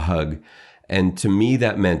him a hug. And to me,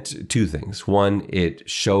 that meant 2 things. One, it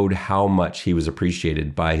showed how much he was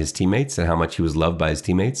appreciated by his teammates and how much he was loved by his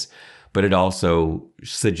teammates. But it also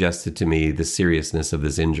suggested to me the seriousness of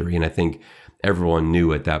this injury. And I think everyone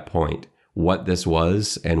knew at that point what this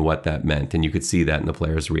was and what that meant. And you could see that in the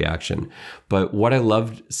players' reaction. But what I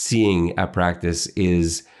loved seeing at practice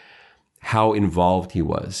is how involved he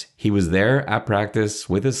was. He was there at practice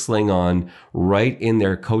with his sling on, right in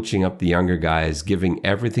there coaching up the younger guys, giving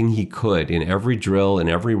everything he could in every drill and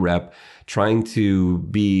every rep, trying to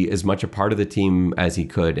be as much a part of the team as he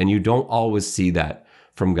could. And you don't always see that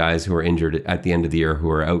from guys who are injured at the end of the year, who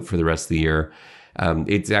are out for the rest of the year.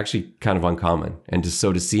 It's actually kind of uncommon. And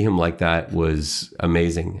to see him like that was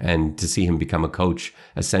amazing. And to see him become a coach,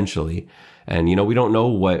 essentially. And, we don't know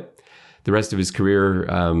what the rest of his career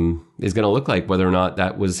is going to look like, whether or not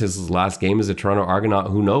that was his last game as a Toronto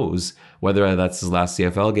Argonaut, who knows? Whether that's his last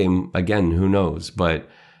CFL game, again, who knows? But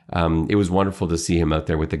it was wonderful to see him out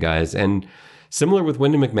there with the guys. And similar with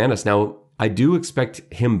Wyndham McManus. Now, I do expect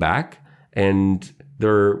him back, and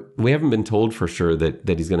we haven't been told for sure that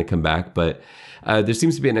he's going to come back, but there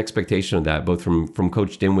seems to be an expectation of that, both from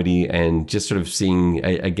Coach Dinwiddie and just sort of seeing,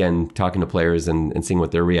 again, talking to players and seeing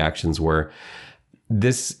what their reactions were.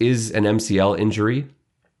 This is an MCL injury.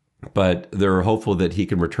 but they're hopeful that he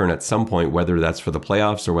can return at some point, whether that's for the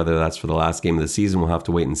playoffs or whether that's for the last game of the season. We'll have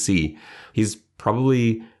to wait and see. He's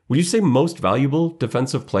probably, would you say most valuable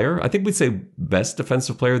defensive player? I think we'd say best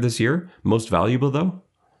defensive player this year. Most valuable, though?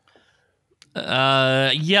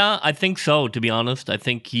 Yeah, I think so, to be honest. I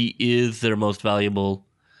think he is their most valuable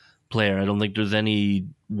player. I don't think there's any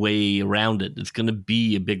way around it. It's going to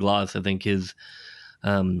be a big loss. I think his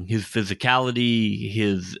physicality,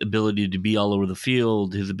 his ability to be all over the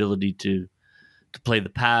field, his ability to play the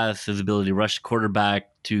pass, his ability to rush the quarterback,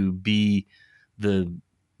 to be the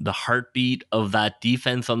heartbeat of that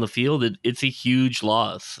defense on the field, it's a huge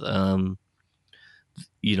loss.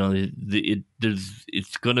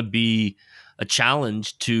 It's going to be a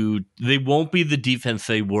challenge they won't be the defense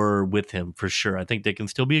they were with him, for sure. I think they can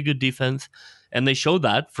still be a good defense, and they showed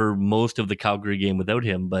that for most of the Calgary game without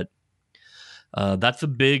him, but that's a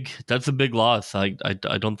big loss. I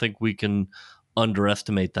don't think we can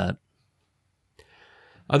underestimate that.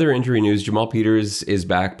 Other injury news, Jamal Peters is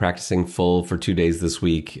back practicing full for 2 days this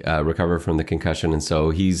week, recover from the concussion, and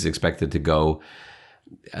so he's expected to go.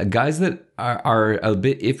 Guys that are a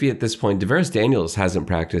bit iffy at this point, Devaris Daniels hasn't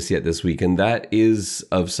practiced yet this week, and that is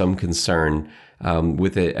of some concern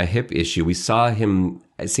with a hip issue. We saw him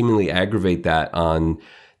seemingly aggravate that on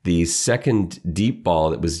the second deep ball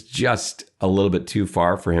that was just a little bit too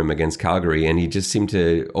far for him against Calgary, and he just seemed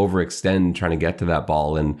to overextend trying to get to that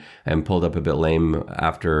ball and pulled up a bit lame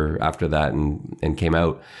after that and came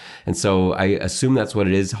out. And so I assume that's what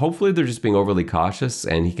it is. Hopefully they're just being overly cautious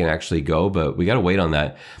and he can actually go, but we got to wait on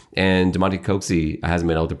that. And DeMonte Coxie hasn't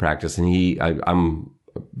been able to practice, and I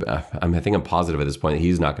think I'm positive at this point that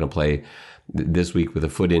he's not going to play this week with a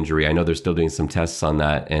foot injury. I know they're still doing some tests on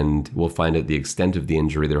that, and we'll find out the extent of the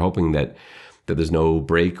injury. They're hoping that there's no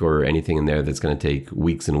break or anything in there that's going to take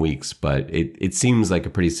weeks and weeks, but it seems like a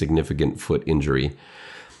pretty significant foot injury.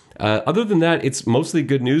 Other than that, it's mostly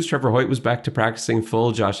good news. Trevor Hoyt was back to practicing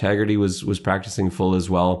full. Josh Haggerty was practicing full as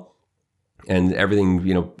well. And everything,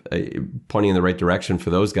 pointing in the right direction for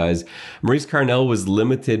those guys. Maurice Carnell was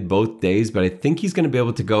limited both days, but I think he's going to be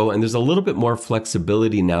able to go. And there's a little bit more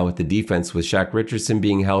flexibility now with the defense, with Shaq Richardson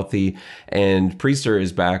being healthy and Priester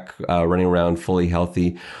is back running around fully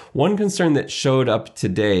healthy. One concern that showed up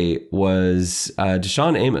today was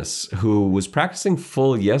Deshaun Amos, who was practicing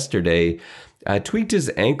full yesterday. Tweaked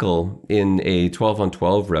his ankle in a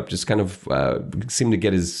 12-on-12 rep, just kind of seemed to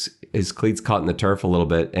get his cleats caught in the turf a little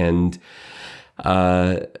bit, and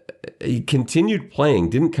he continued playing,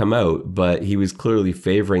 didn't come out, but he was clearly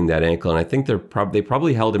favoring that ankle, and I think they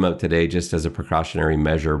probably held him out today just as a precautionary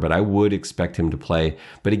measure, but I would expect him to play.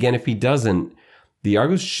 But again, if he doesn't, the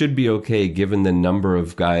Argos should be okay given the number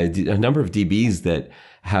of DBs that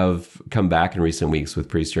have come back in recent weeks with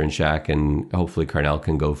Priester and Shaq, and hopefully Carnell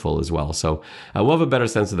can go full as well. So we'll have a better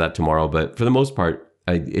sense of that tomorrow, but for the most part,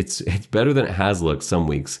 it's better than it has looked some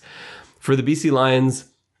weeks. For the BC Lions,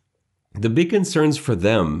 the big concerns for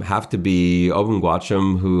them have to be Owen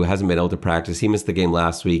Gwacham, who hasn't been able to practice. He missed the game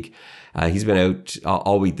last week. He's been out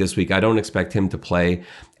all week this week. I don't expect him to play.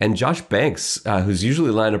 And Josh Banks, who's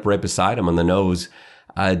usually lined up right beside him on the nose,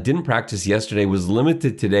 didn't practice yesterday, was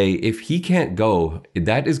limited today. If he can't go,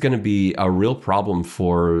 that is going to be a real problem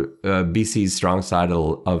for BC's strong side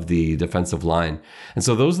of the defensive line. And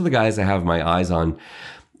so those are the guys I have my eyes on.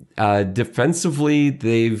 Defensively,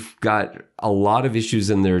 they've got a lot of issues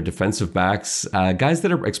in their defensive backs, guys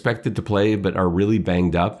that are expected to play but are really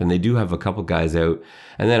banged up, and they do have a couple guys out.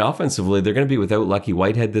 And then offensively, they're going to be without Lucky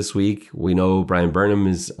Whitehead this week. We know Brian Burnham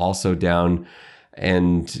is also down,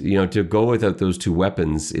 and to go without those two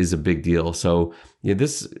weapons is a big deal. So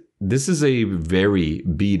this is a very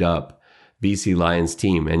beat up BC Lions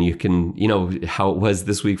team, and you can, how it was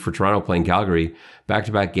this week for Toronto playing Calgary.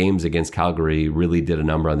 Back-to-back games against Calgary really did a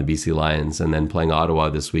number on the BC Lions, and then playing Ottawa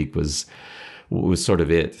this week was sort of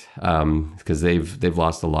it, because they've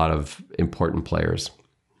lost a lot of important players.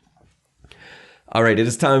 All right, it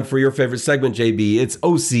is time for your favorite segment, JB. It's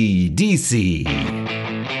OCDC.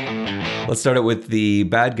 Let's start it with the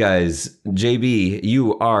bad guys. JB,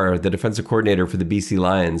 you are the defensive coordinator for the BC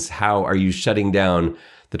Lions. How are you shutting down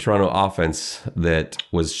the Toronto offense that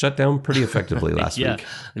was shut down pretty effectively last week?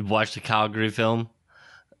 Yeah, watched the Calgary film.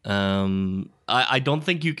 I don't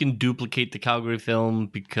think you can duplicate the Calgary film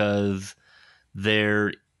because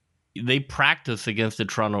they practice against the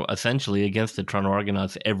Toronto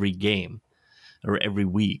Argonauts every game or every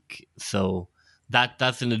week. So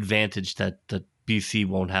that's an advantage that BC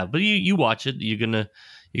won't have. But you watch it. You're gonna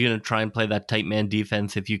try and play that tight man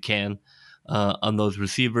defense if you can. On those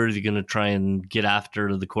receivers, you're going to try and get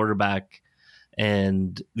after the quarterback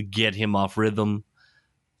and get him off rhythm.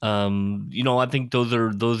 I think those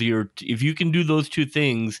are your. If you can do those two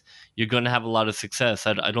things, you're going to have a lot of success.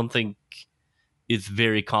 I don't think it's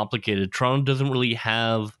very complicated. Toronto doesn't really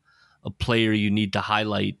have a player you need to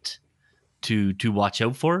highlight to watch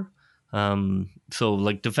out for. So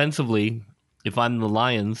like defensively, if I'm the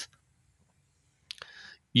Lions,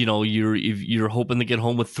 you're hoping to get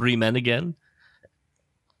home with 3 men again,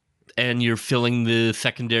 and you're filling the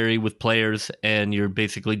secondary with players, and you're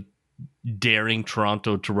basically daring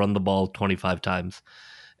Toronto to run the ball 25 times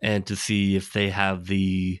and to see if they have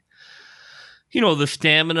the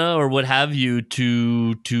stamina or what have you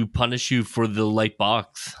to punish you for the light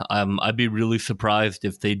box. I'd be really surprised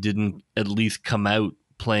if they didn't at least come out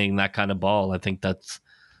playing that kind of ball. I think that's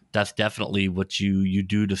definitely what you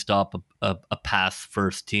do to stop a pass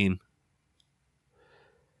first team.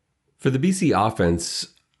 For the BC offense,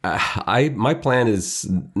 my plan is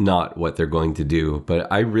not what they're going to do,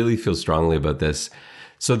 but I really feel strongly about this.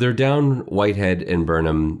 So they're down Whitehead and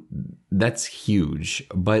Burnham. That's huge,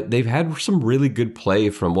 but they've had some really good play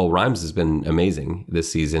from, Rhymes has been amazing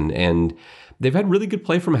this season, and they've had really good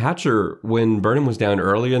play from Hatcher when Burnham was down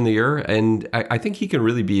earlier in the year, and I think he can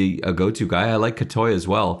really be a go-to guy. I like Katoy as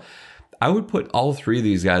well. I would put all three of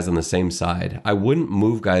these guys on the same side. I wouldn't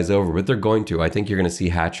move guys over, but they're going to. I think you're going to see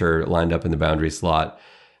Hatcher lined up in the boundary slot.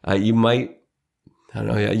 You might, I don't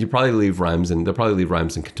know, you probably leave Rhymes, and they'll probably leave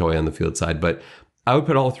Rhymes and Katoy on the field side, but I would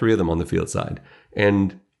put all three of them on the field side.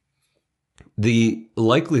 And the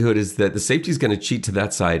likelihood is that the safety is going to cheat to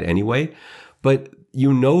that side anyway, but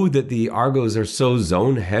you know that the Argos are so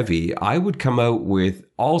zone heavy. I would come out with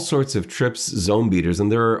all sorts of trips zone beaters,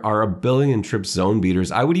 and there are a billion trips zone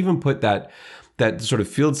beaters. I would even put that sort of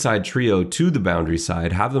field side trio to the boundary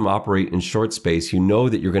side, have them operate in short space. You know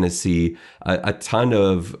that you're going to see a ton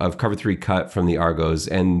of cover 3 cut from the Argos,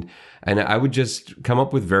 and I would just come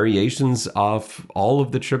up with variations off all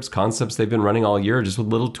of the trips concepts they've been running all year, just with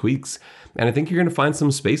little tweaks. And I think you're going to find some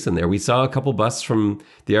space in there. We saw a couple busts from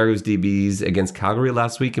the Argos DBs against Calgary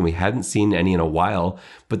last week, and we hadn't seen any in a while,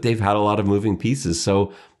 but they've had a lot of moving pieces.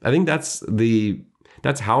 So I think that's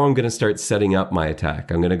how I'm going to start setting up my attack.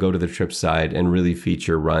 I'm going to go to the trip side and really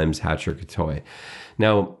feature Rhymes, Hatcher, Katoy.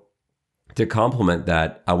 Now, to complement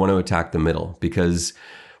that, I want to attack the middle, because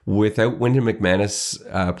without Wyndham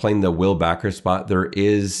McManus playing the Will Backer spot, there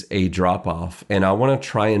is a drop-off. And I want to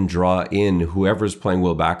try and draw in whoever's playing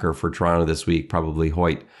Will Backer for Toronto this week, probably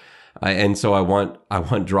Hoyt. And so I want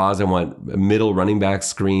draws, I want middle running back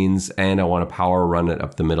screens, and I want to power run it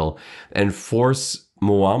up the middle and force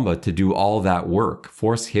Muamba to do all that work,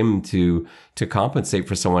 force him to compensate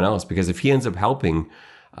for someone else. Because if he ends up helping,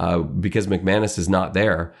 because McManus is not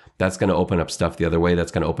there, that's going to open up stuff the other way.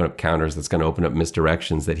 That's going to open up counters. That's going to open up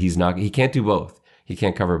misdirections that he can't do both. He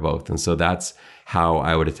can't cover both. And so that's how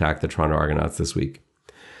I would attack the Toronto Argonauts this week.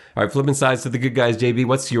 All right, flipping sides to the good guys. JB,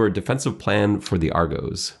 what's your defensive plan for the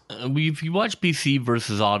Argos? If you watch BC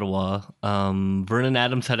versus Ottawa, Vernon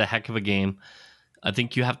Adams had a heck of a game. I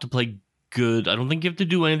think you have to play good. I don't think you have to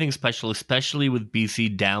do anything special, especially with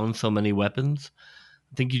BC down so many weapons.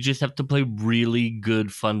 I think you just have to play really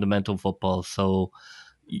good fundamental football. So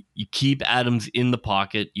you keep Adams in the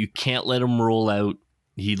pocket. You can't let him roll out.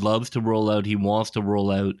 He loves to roll out. He wants to roll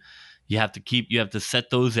out. You have to set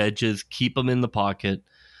those edges, keep him in the pocket.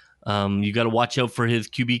 You got to watch out for his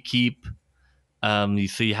QB keep.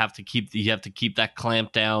 So you have to keep that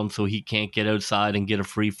clamp down so he can't get outside and get a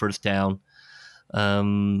free first down.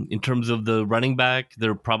 In terms of the running back,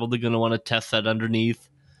 they're probably going to want to test that underneath,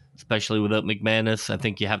 especially without McManus. I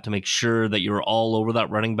think you have to make sure that you're all over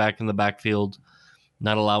that running back in the backfield,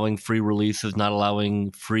 not allowing free releases, not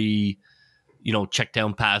allowing free, check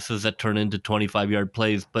down passes that turn into 25-yard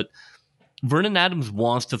plays. But Vernon Adams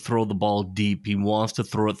wants to throw the ball deep. He wants to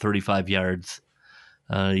throw it 35 yards.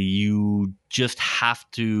 You just have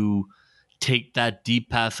to take that deep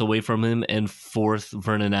pass away from him and force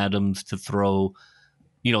Vernon Adams to throw,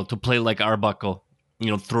 to play like Arbuckle,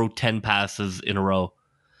 throw 10 passes in a row.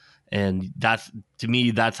 And to me,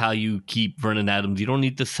 that's how you keep Vernon Adams. You don't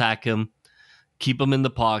need to sack him. Keep him in the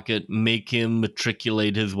pocket. Make him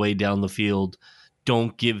matriculate his way down the field.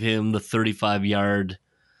 Don't give him the 35-yard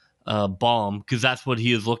bomb, because that's what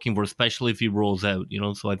he is looking for, especially if he rolls out.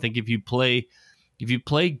 So I think if you play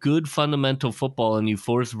good fundamental football and you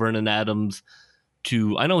force Vernon Adams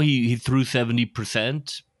to, I know he threw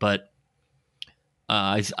 70%, but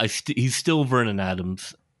he's still Vernon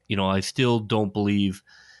Adams. I still don't believe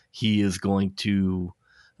he is going to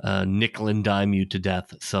nickel and dime you to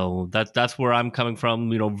death. So that's where I'm coming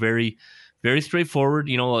from. Very, very straightforward.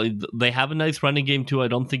 They have a nice running game too. I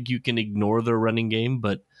don't think you can ignore their running game,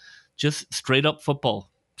 but just straight up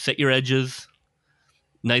football. Set your edges.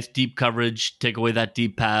 nice deep coverage, take away that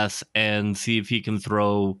deep pass, and see if he can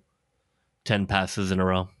throw 10 passes in a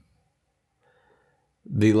row.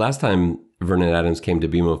 The last time Vernon Adams came to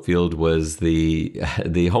BMO Field was the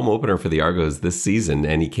home opener for the Argos this season,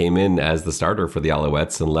 and he came in as the starter for the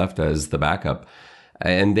Alouettes and left as the backup.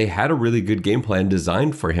 And they had a really good game plan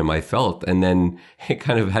designed for him, I felt. And then it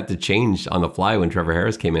kind of had to change on the fly when Trevor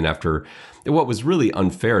Harris came in after what was really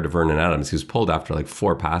unfair to Vernon Adams. He was pulled after like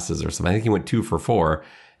 4 passes or something. I think he went 2 for 4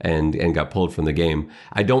 and got pulled from the game.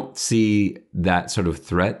 I don't see that sort of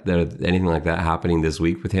threat, anything like that happening this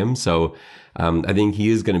week with him. So I think he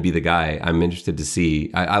is going to be the guy. I'm interested to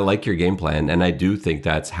see. I like your game plan, and I do think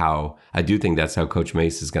that's how Coach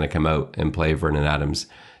Mace is going to come out and play Vernon Adams,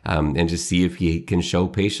 and just see if he can show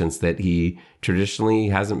patience that he traditionally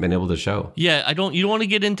hasn't been able to show. Yeah, you don't want to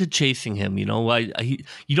get into chasing him. You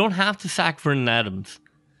don't have to sack Vernon Adams.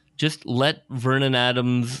 Just let Vernon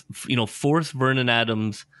Adams, force Vernon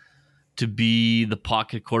Adams to be the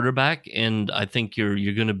pocket quarterback, and I think you're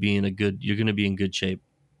going to be in good shape.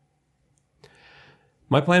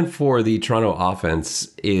 My plan for the Toronto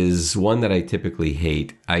offense is one that I typically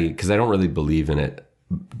hate, because I don't really believe in it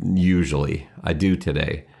usually. I do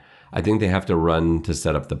today. I think they have to run to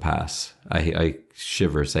set up the pass. I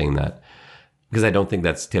shiver saying that because I don't think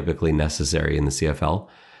that's typically necessary in the CFL.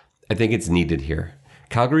 I think it's needed here.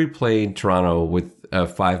 Calgary played Toronto with a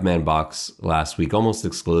 5-man box last week, almost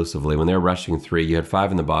exclusively. When they were rushing 3, you had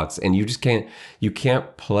 5 in the box, and you just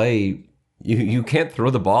can't play. You can't throw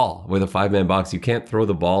the ball with a 5-man box. You can't throw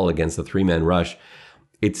the ball against a 3-man rush.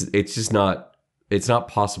 It's just not. It's not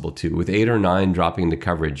possible to. With 8 or 9 dropping into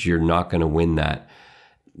coverage, you're not going to win that.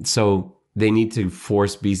 So they need to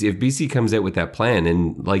force BC. If BC comes out with that plan,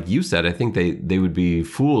 and like you said, I think they would be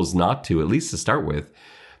fools not to, at least to start with,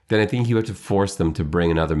 then I think you have to force them to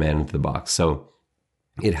bring another man into the box. So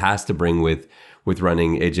it has to bring with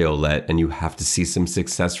running AJ Ouellette, and you have to see some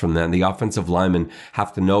success from that. And the offensive linemen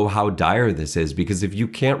have to know how dire this is, because if you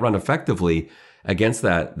can't run effectively against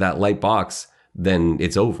that light box, then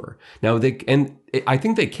it's over. Now I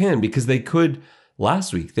think they can, because they could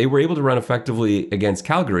last week. They were able to run effectively against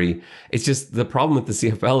Calgary. It's just the problem with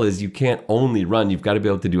the CFL is you can't only run. You've got to be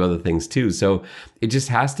able to do other things too. So it just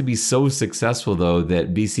has to be so successful, though,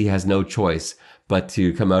 that BC has no choice but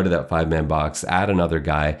to come out of that 5-man box, add another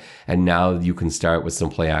guy, and now you can start with some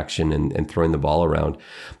play action and throwing the ball around.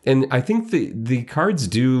 And I think the cards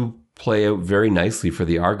do play out very nicely for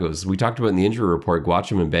the Argos. We talked about in the injury report,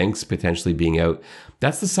 Guacham and Banks potentially being out.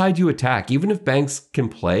 That's the side you attack. Even if Banks can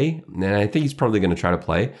play, and I think he's probably going to try to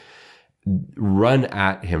play, run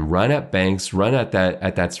at him, run at Banks, run at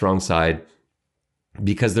that strong side,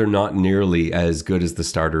 because they're not nearly as good as the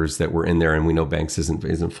starters that were in there, and we know Banks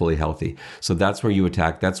isn't fully healthy. So that's where you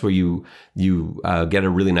attack. That's where you get a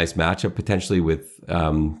really nice matchup potentially with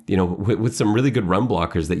with some really good run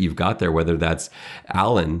blockers that you've got there, whether that's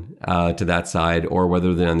Allen to that side or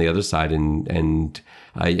whether they're on the other side, and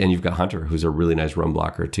you've got Hunter, who's a really nice run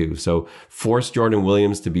blocker too. So force Jordan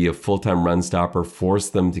Williams to be a full-time run stopper, force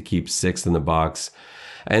them to keep 6 in the box.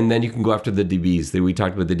 And then you can go after the DBs. We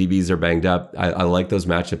talked about the DBs are banged up. I like those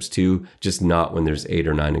matchups too, just not when there's 8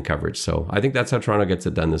 or 9 in coverage. So I think that's how Toronto gets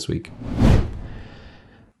it done this week.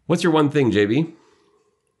 What's your one thing, JB?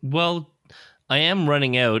 Well, I am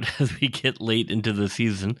running out as we get late into the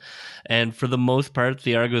season. And for the most part,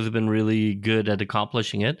 the Argos have been really good at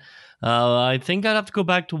accomplishing it. I think I'd have to go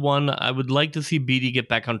back to one. I would like to see Beatty get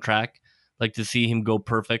back on track. Like to see him go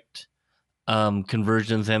perfect.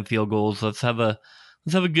 Conversions and field goals. Let's have a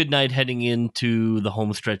good night heading into the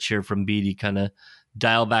home stretch here from Beatty. Kind of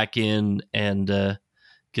dial back in and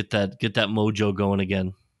get that mojo going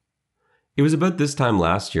again. It was about this time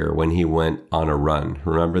last year when he went on a run.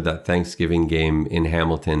 Remember that Thanksgiving game in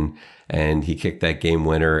Hamilton, and he kicked that game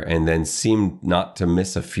winner and then seemed not to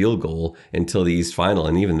miss a field goal until the East Final.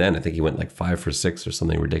 And even then, I think he went like 5 for 6 or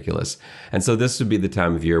something ridiculous. And so this would be the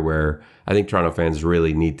time of year where I think Toronto fans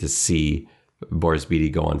really need to see Boris Beatty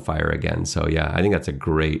go on fire again. So yeah, I think that's a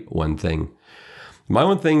great one thing. My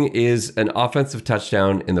one thing is an offensive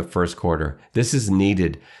touchdown in the first quarter. This is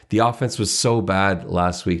needed. The offense was so bad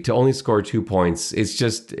last week. To only score 2 points, it's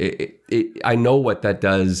just, I know what that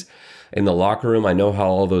does in the locker room. I know how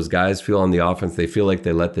all those guys feel on the offense. They feel like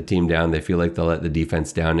they let the team down. They feel like they let the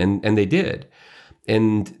defense down, and they did.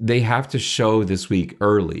 And they have to show this week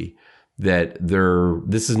early that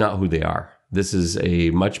this is not who they are. This is a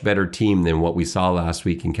much better team than what we saw last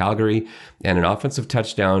week in Calgary, and an offensive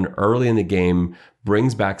touchdown early in the game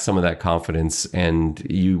brings back some of that confidence. And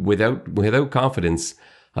without confidence,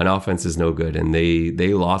 an offense is no good, and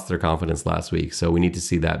they lost their confidence last week. So we need to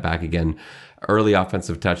see that back again early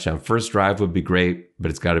offensive touchdown. First drive would be great,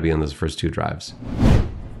 but it's got to be on those first 2 drives.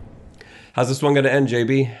 How's this one going to end,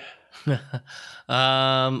 JB? Well,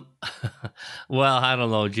 I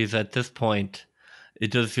don't know. Geez, at this point,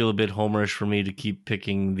 it does feel a bit homerish for me to keep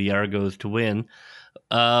picking the Argos to win.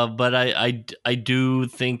 But I do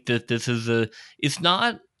think that this is it's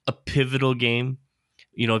not a pivotal game.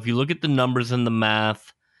 You know, if you look at the numbers and the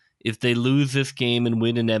math, if they lose this game and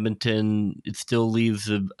win in Edmonton, it still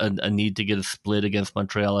leaves a need to get a split against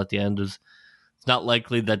Montreal at the end. It's not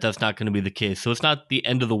likely that that's not going to be the case. So it's not the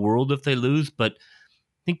end of the world if they lose, but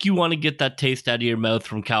I think you want to get that taste out of your mouth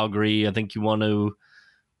from Calgary. I think you want to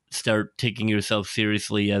start taking yourself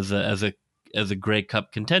seriously as a Grey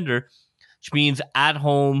Cup contender, which means at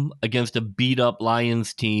home against a beat up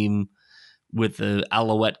Lions team with the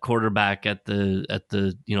Alouette quarterback at the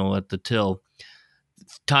till.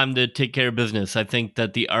 It's time to take care of business. I think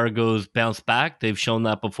that the Argos bounce back. They've shown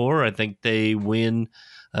that before. I think they win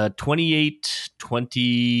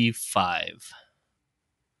 28-25.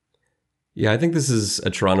 Yeah, I think this is a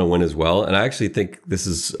Toronto win as well. And I actually think this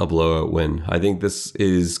is a blowout win. I think this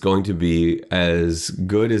is going to be as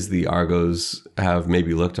good as the Argos have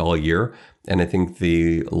maybe looked all year. And I think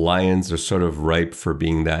the Lions are sort of ripe for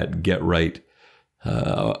being that get-right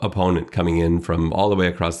opponent coming in from all the way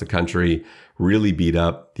across the country, really beat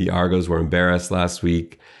up. The Argos were embarrassed last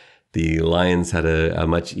week. The Lions had a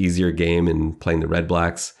much easier game in playing the Red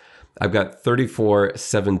Blacks. I've got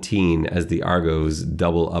 34-17 as the Argos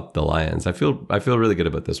double up the Lions. I feel really good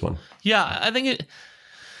about this one. Yeah, I think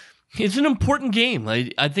it's an important game.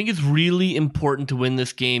 I think it's really important to win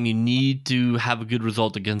this game. You need to have a good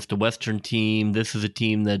result against a Western team. This is a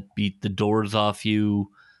team that beat the doors off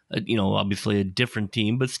you. Obviously a different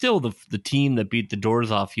team, but still the team that beat the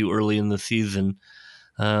doors off you early in the season.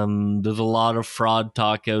 There's a lot of fraud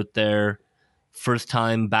talk out there. First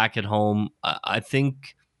time back at home. I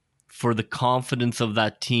think for the confidence of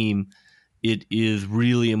that team, it is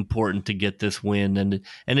really important to get this win, and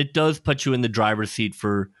it does put you in the driver's seat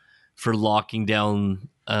for locking down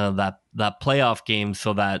that playoff game,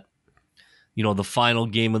 so that the final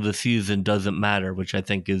game of the season doesn't matter, which I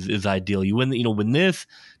think is ideal. You win this,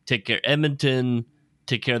 take care of Edmonton,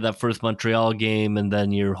 take care of that first Montreal game, and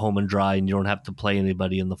then you're home and dry, and you don't have to play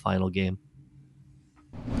anybody in the final game.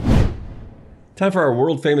 Time for our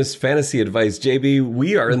world famous fantasy advice. JB,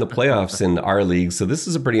 we are in the playoffs in our league, so this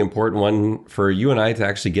is a pretty important one for you and I to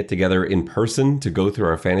actually get together in person to go through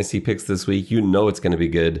our fantasy picks this week. You know it's going to be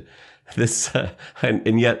good.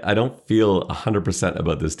 And yet I don't feel 100%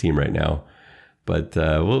 about this team right now, but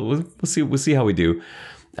we'll see. We'll see how we do.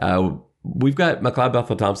 We've got McLeod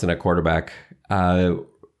Bethel-Thompson at quarterback.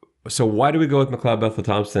 So why do we go with McLeod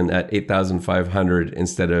Bethel-Thompson at 8,500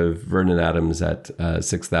 instead of Vernon Adams at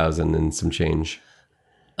 6,000 and some change?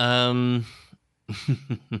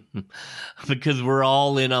 Because we're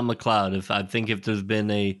all in on McLeod. I think if there's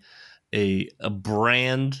been a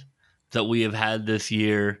brand that we have had this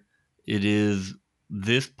year, it is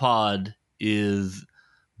this pod is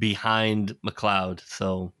behind McLeod.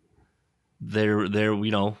 So we're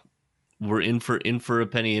in for a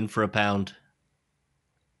penny, in for a pound.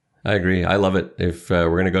 I agree. I love it. If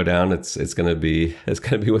we're gonna go down, it's gonna be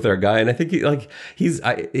with our guy, and I think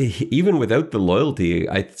even without the loyalty,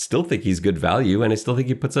 I still think he's good value, and I still think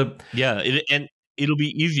he puts up. Yeah, and it'll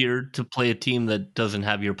be easier to play a team that doesn't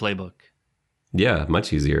have your playbook. Yeah,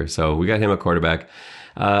 much easier. So we got him a quarterback.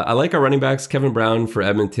 I like our running backs. Kevin Brown for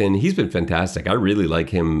Edmonton. He's been fantastic. I really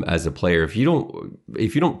like him as a player. If you don't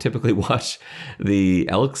typically watch the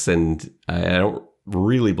Elks, and I don't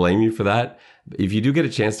really blame you for that. If you do get a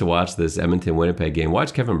chance to watch this Edmonton-Winnipeg game,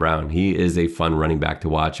 watch Kevin Brown. He is a fun running back to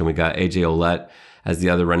watch. And we got AJ Ouellette as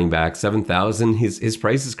the other running back, 7,000. His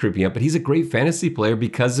price is creeping up, but he's a great fantasy player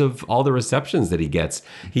because of all the receptions that he gets.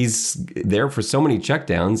 He's there for so many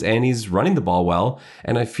checkdowns, and he's running the ball well.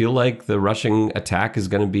 And I feel like the rushing attack is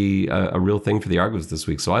going to be a real thing for the Argos this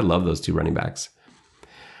week. So I love those two running backs.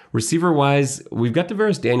 Receiver-wise, we've got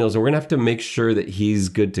Tavares Daniels, and we're going to have to make sure that he's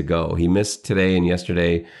good to go. He missed today and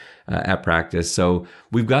yesterday at practice. So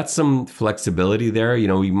we've got some flexibility there.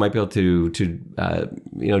 We might be able to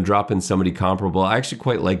drop in somebody comparable. I actually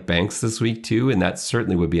quite like Banks this week too, and that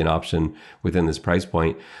certainly would be an option within this price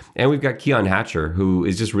point. And we've got Keon Hatcher, who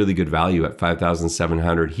is just really good value at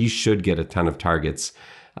 5,700. He should get a ton of targets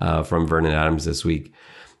from Vernon Adams this week.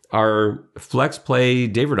 Our flex play,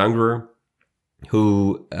 David Ungerer,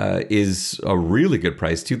 who is a really good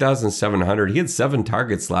price, 2,700. He had 7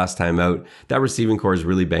 targets last time out. That receiving core is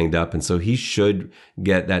really banged up, and so he should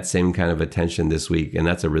get that same kind of attention this week, and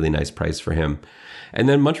that's a really nice price for him. And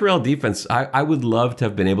then Montreal defense, I would love to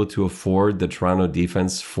have been able to afford the Toronto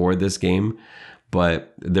defense for this game,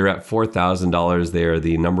 but they're at $4,000. They are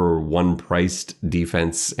the number 1 priced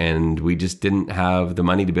defense, and we just didn't have the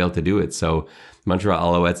money to be able to do it. So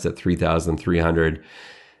Montreal Alouettes at 3,300.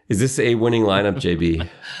 Is this a winning lineup, JB?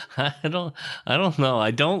 I don't know.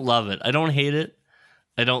 I don't love it. I don't hate it.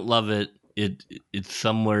 I don't love it. It's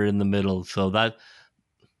somewhere in the middle. So that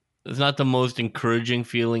it's not the most encouraging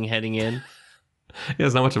feeling heading in. Yeah,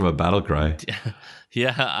 it's not much of a battle cry.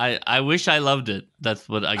 Yeah, I wish I loved it. That's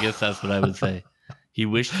what I would say. He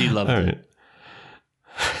wished he loved it.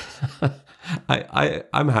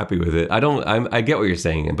 I'm happy with it. I get what you're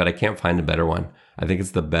saying, but I can't find a better one. I think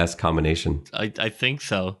it's the best combination. I think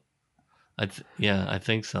so. I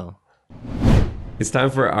think so. It's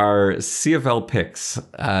time for our CFL picks.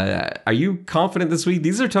 Are you confident this week?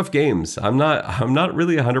 These are tough games. I'm not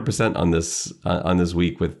really 100% on this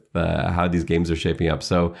week with how these games are shaping up.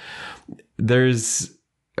 So there's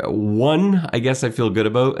one I guess I feel good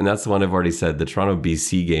about, and that's the one I've already said, the Toronto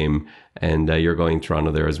BC game, and you're going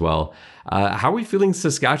Toronto there as well. How are we feeling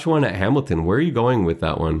Saskatchewan at Hamilton? Where are you going with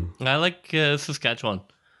that one? I like Saskatchewan.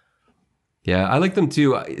 Yeah, I like them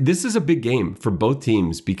too. This is a big game for both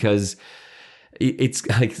teams because it's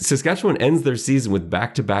like Saskatchewan ends their season with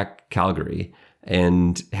back-to-back Calgary,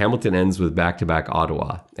 and Hamilton ends with back-to-back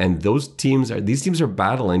Ottawa. And these teams are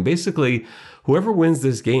battling. Basically, whoever wins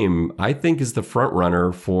this game, I think, is the front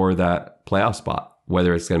runner for that playoff spot.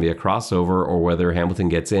 Whether it's going to be a crossover or whether Hamilton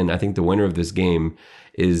gets in, I think the winner of this game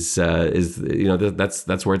is that's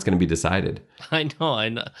where it's going to be decided. I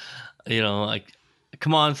know.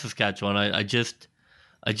 Come on, Saskatchewan. I just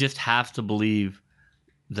have to believe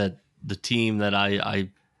that the team that I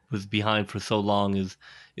was behind for so long is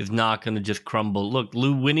not going to just crumble. Look,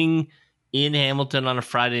 Lou, winning in Hamilton on a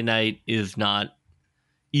Friday night is not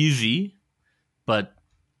easy, but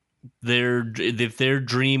if their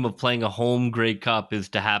dream of playing a home Grey Cup is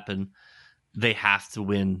to happen, they have to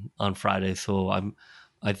win on Friday. So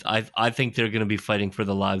I think they're going to be fighting for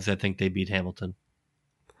the lives. I think they beat Hamilton.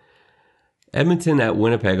 Edmonton at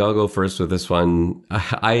Winnipeg. I'll go first with this one.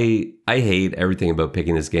 I hate everything about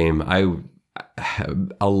picking this game.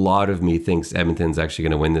 A lot of me thinks Edmonton's actually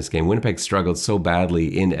going to win this game. Winnipeg struggled so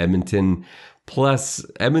badly in Edmonton. Plus,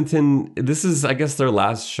 Edmonton, this is, I guess, their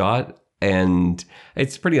last shot, and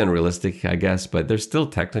it's pretty unrealistic, I guess, but they're still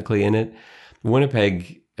technically in it.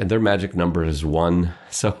 Winnipeg, and their magic number is 1.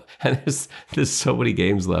 So, and there's so many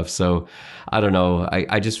games left. So, I don't know.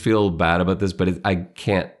 I just feel bad about this, but I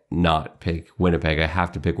can't not pick Winnipeg. I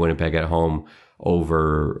have to pick Winnipeg at home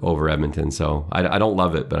over Edmonton. So I don't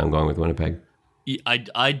love it, but I'm going with Winnipeg.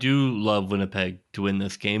 I do love Winnipeg to win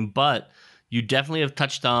this game, but you definitely have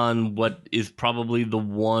touched on what is probably the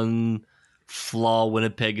one flaw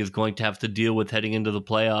Winnipeg is going to have to deal with heading into the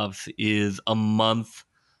playoffs is a month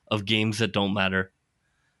of games that don't matter.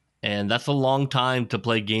 And that's a long time to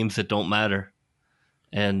play games that don't matter.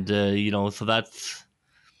 And, so that's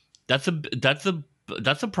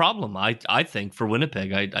a problem, I think, for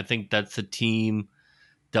Winnipeg. I think that's a team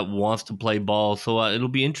that wants to play ball. So it'll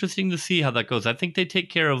be interesting to see how that goes. I think they take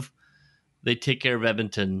care of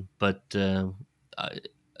Edmonton, but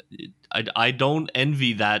I don't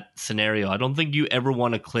envy that scenario. I don't think you ever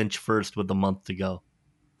want to clinch first with a month to go.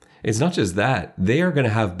 It's not just that. They are going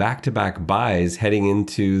to have back-to-back buys heading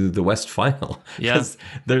into the West Final. Yeah.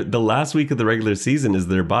 The last week of the regular season is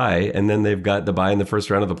their bye, and then they've got the bye in the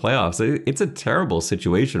first round of the playoffs. It's a terrible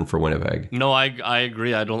situation for Winnipeg. No, I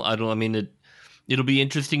agree. I mean, it'll be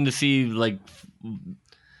interesting to see, like,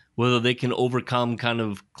 whether they can overcome kind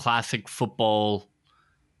of classic football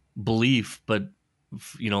belief. But,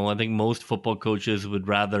 I think most football coaches would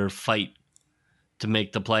rather fight to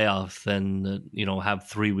make the playoffs than have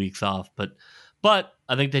 3 weeks off. But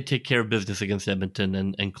I think they take care of business against Edmonton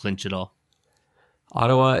and clinch it all.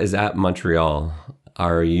 Ottawa is at Montreal.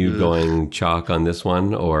 Are you going chalk on this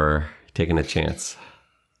one or taking a chance?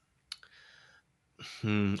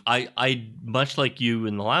 I much like you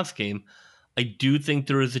in the last game, I do think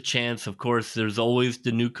there is a chance. Of course, there's always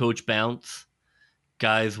the new coach bounce.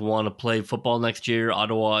 Guys want to play football next year.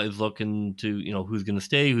 Ottawa is looking to, who's going to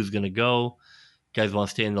stay, who's going to go. Guys want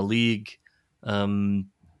to stay in the league. I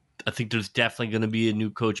think there's definitely going to be a new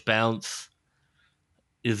coach bounce.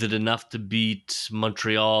 Is it enough to beat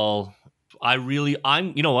Montreal? I'm going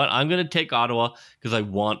to take Ottawa because I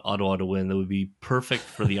want Ottawa to win. That would be perfect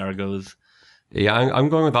for the Argos. Yeah, I'm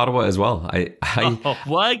going with Ottawa as well.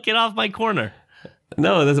 What? Get off my corner.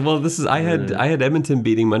 No, this is I had Edmonton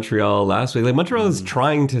beating Montreal last week. Like Montreal is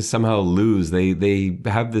trying to somehow lose. They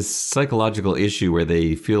have this psychological issue where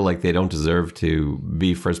they feel like they don't deserve to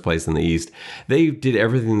be first place in the East. They did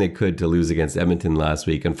everything they could to lose against Edmonton last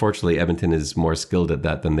week. Unfortunately, Edmonton is more skilled at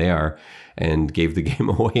that than they are, and gave the game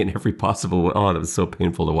away in every possible way. Oh, that was so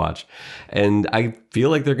painful to watch. And I feel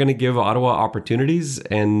like they're going to give Ottawa opportunities,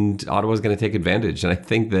 and Ottawa's going to take advantage. And I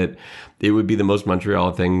think that it would be the most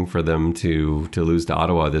Montreal thing for them to lose to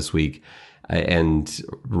Ottawa this week and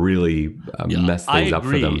really mess things up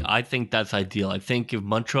for them. I think that's ideal. I think if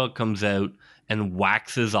Montreal comes out and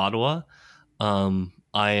waxes Ottawa,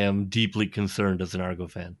 I am deeply concerned as an Argo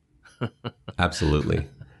fan. Absolutely.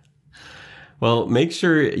 Well, make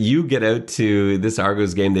sure you get out to this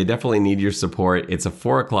Argos game. They definitely need your support. It's a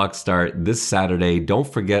 4:00 start this Saturday. Don't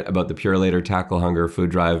forget about the Purolator Tackle Hunger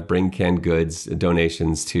food drive. Bring canned goods,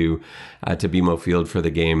 donations to BMO Field for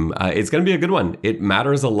the game. It's going to be a good one. It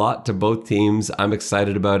matters a lot to both teams. I'm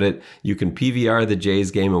excited about it. You can PVR the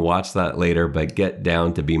Jays game and watch that later, but get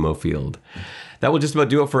down to BMO Field. That will just about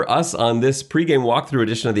do it for us on this pregame walkthrough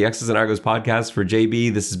edition of the X's and Argos podcast. For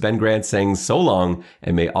JB, this is Ben Grant saying so long,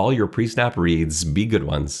 and may all your pre-snap reads be good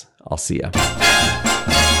ones. I'll see ya.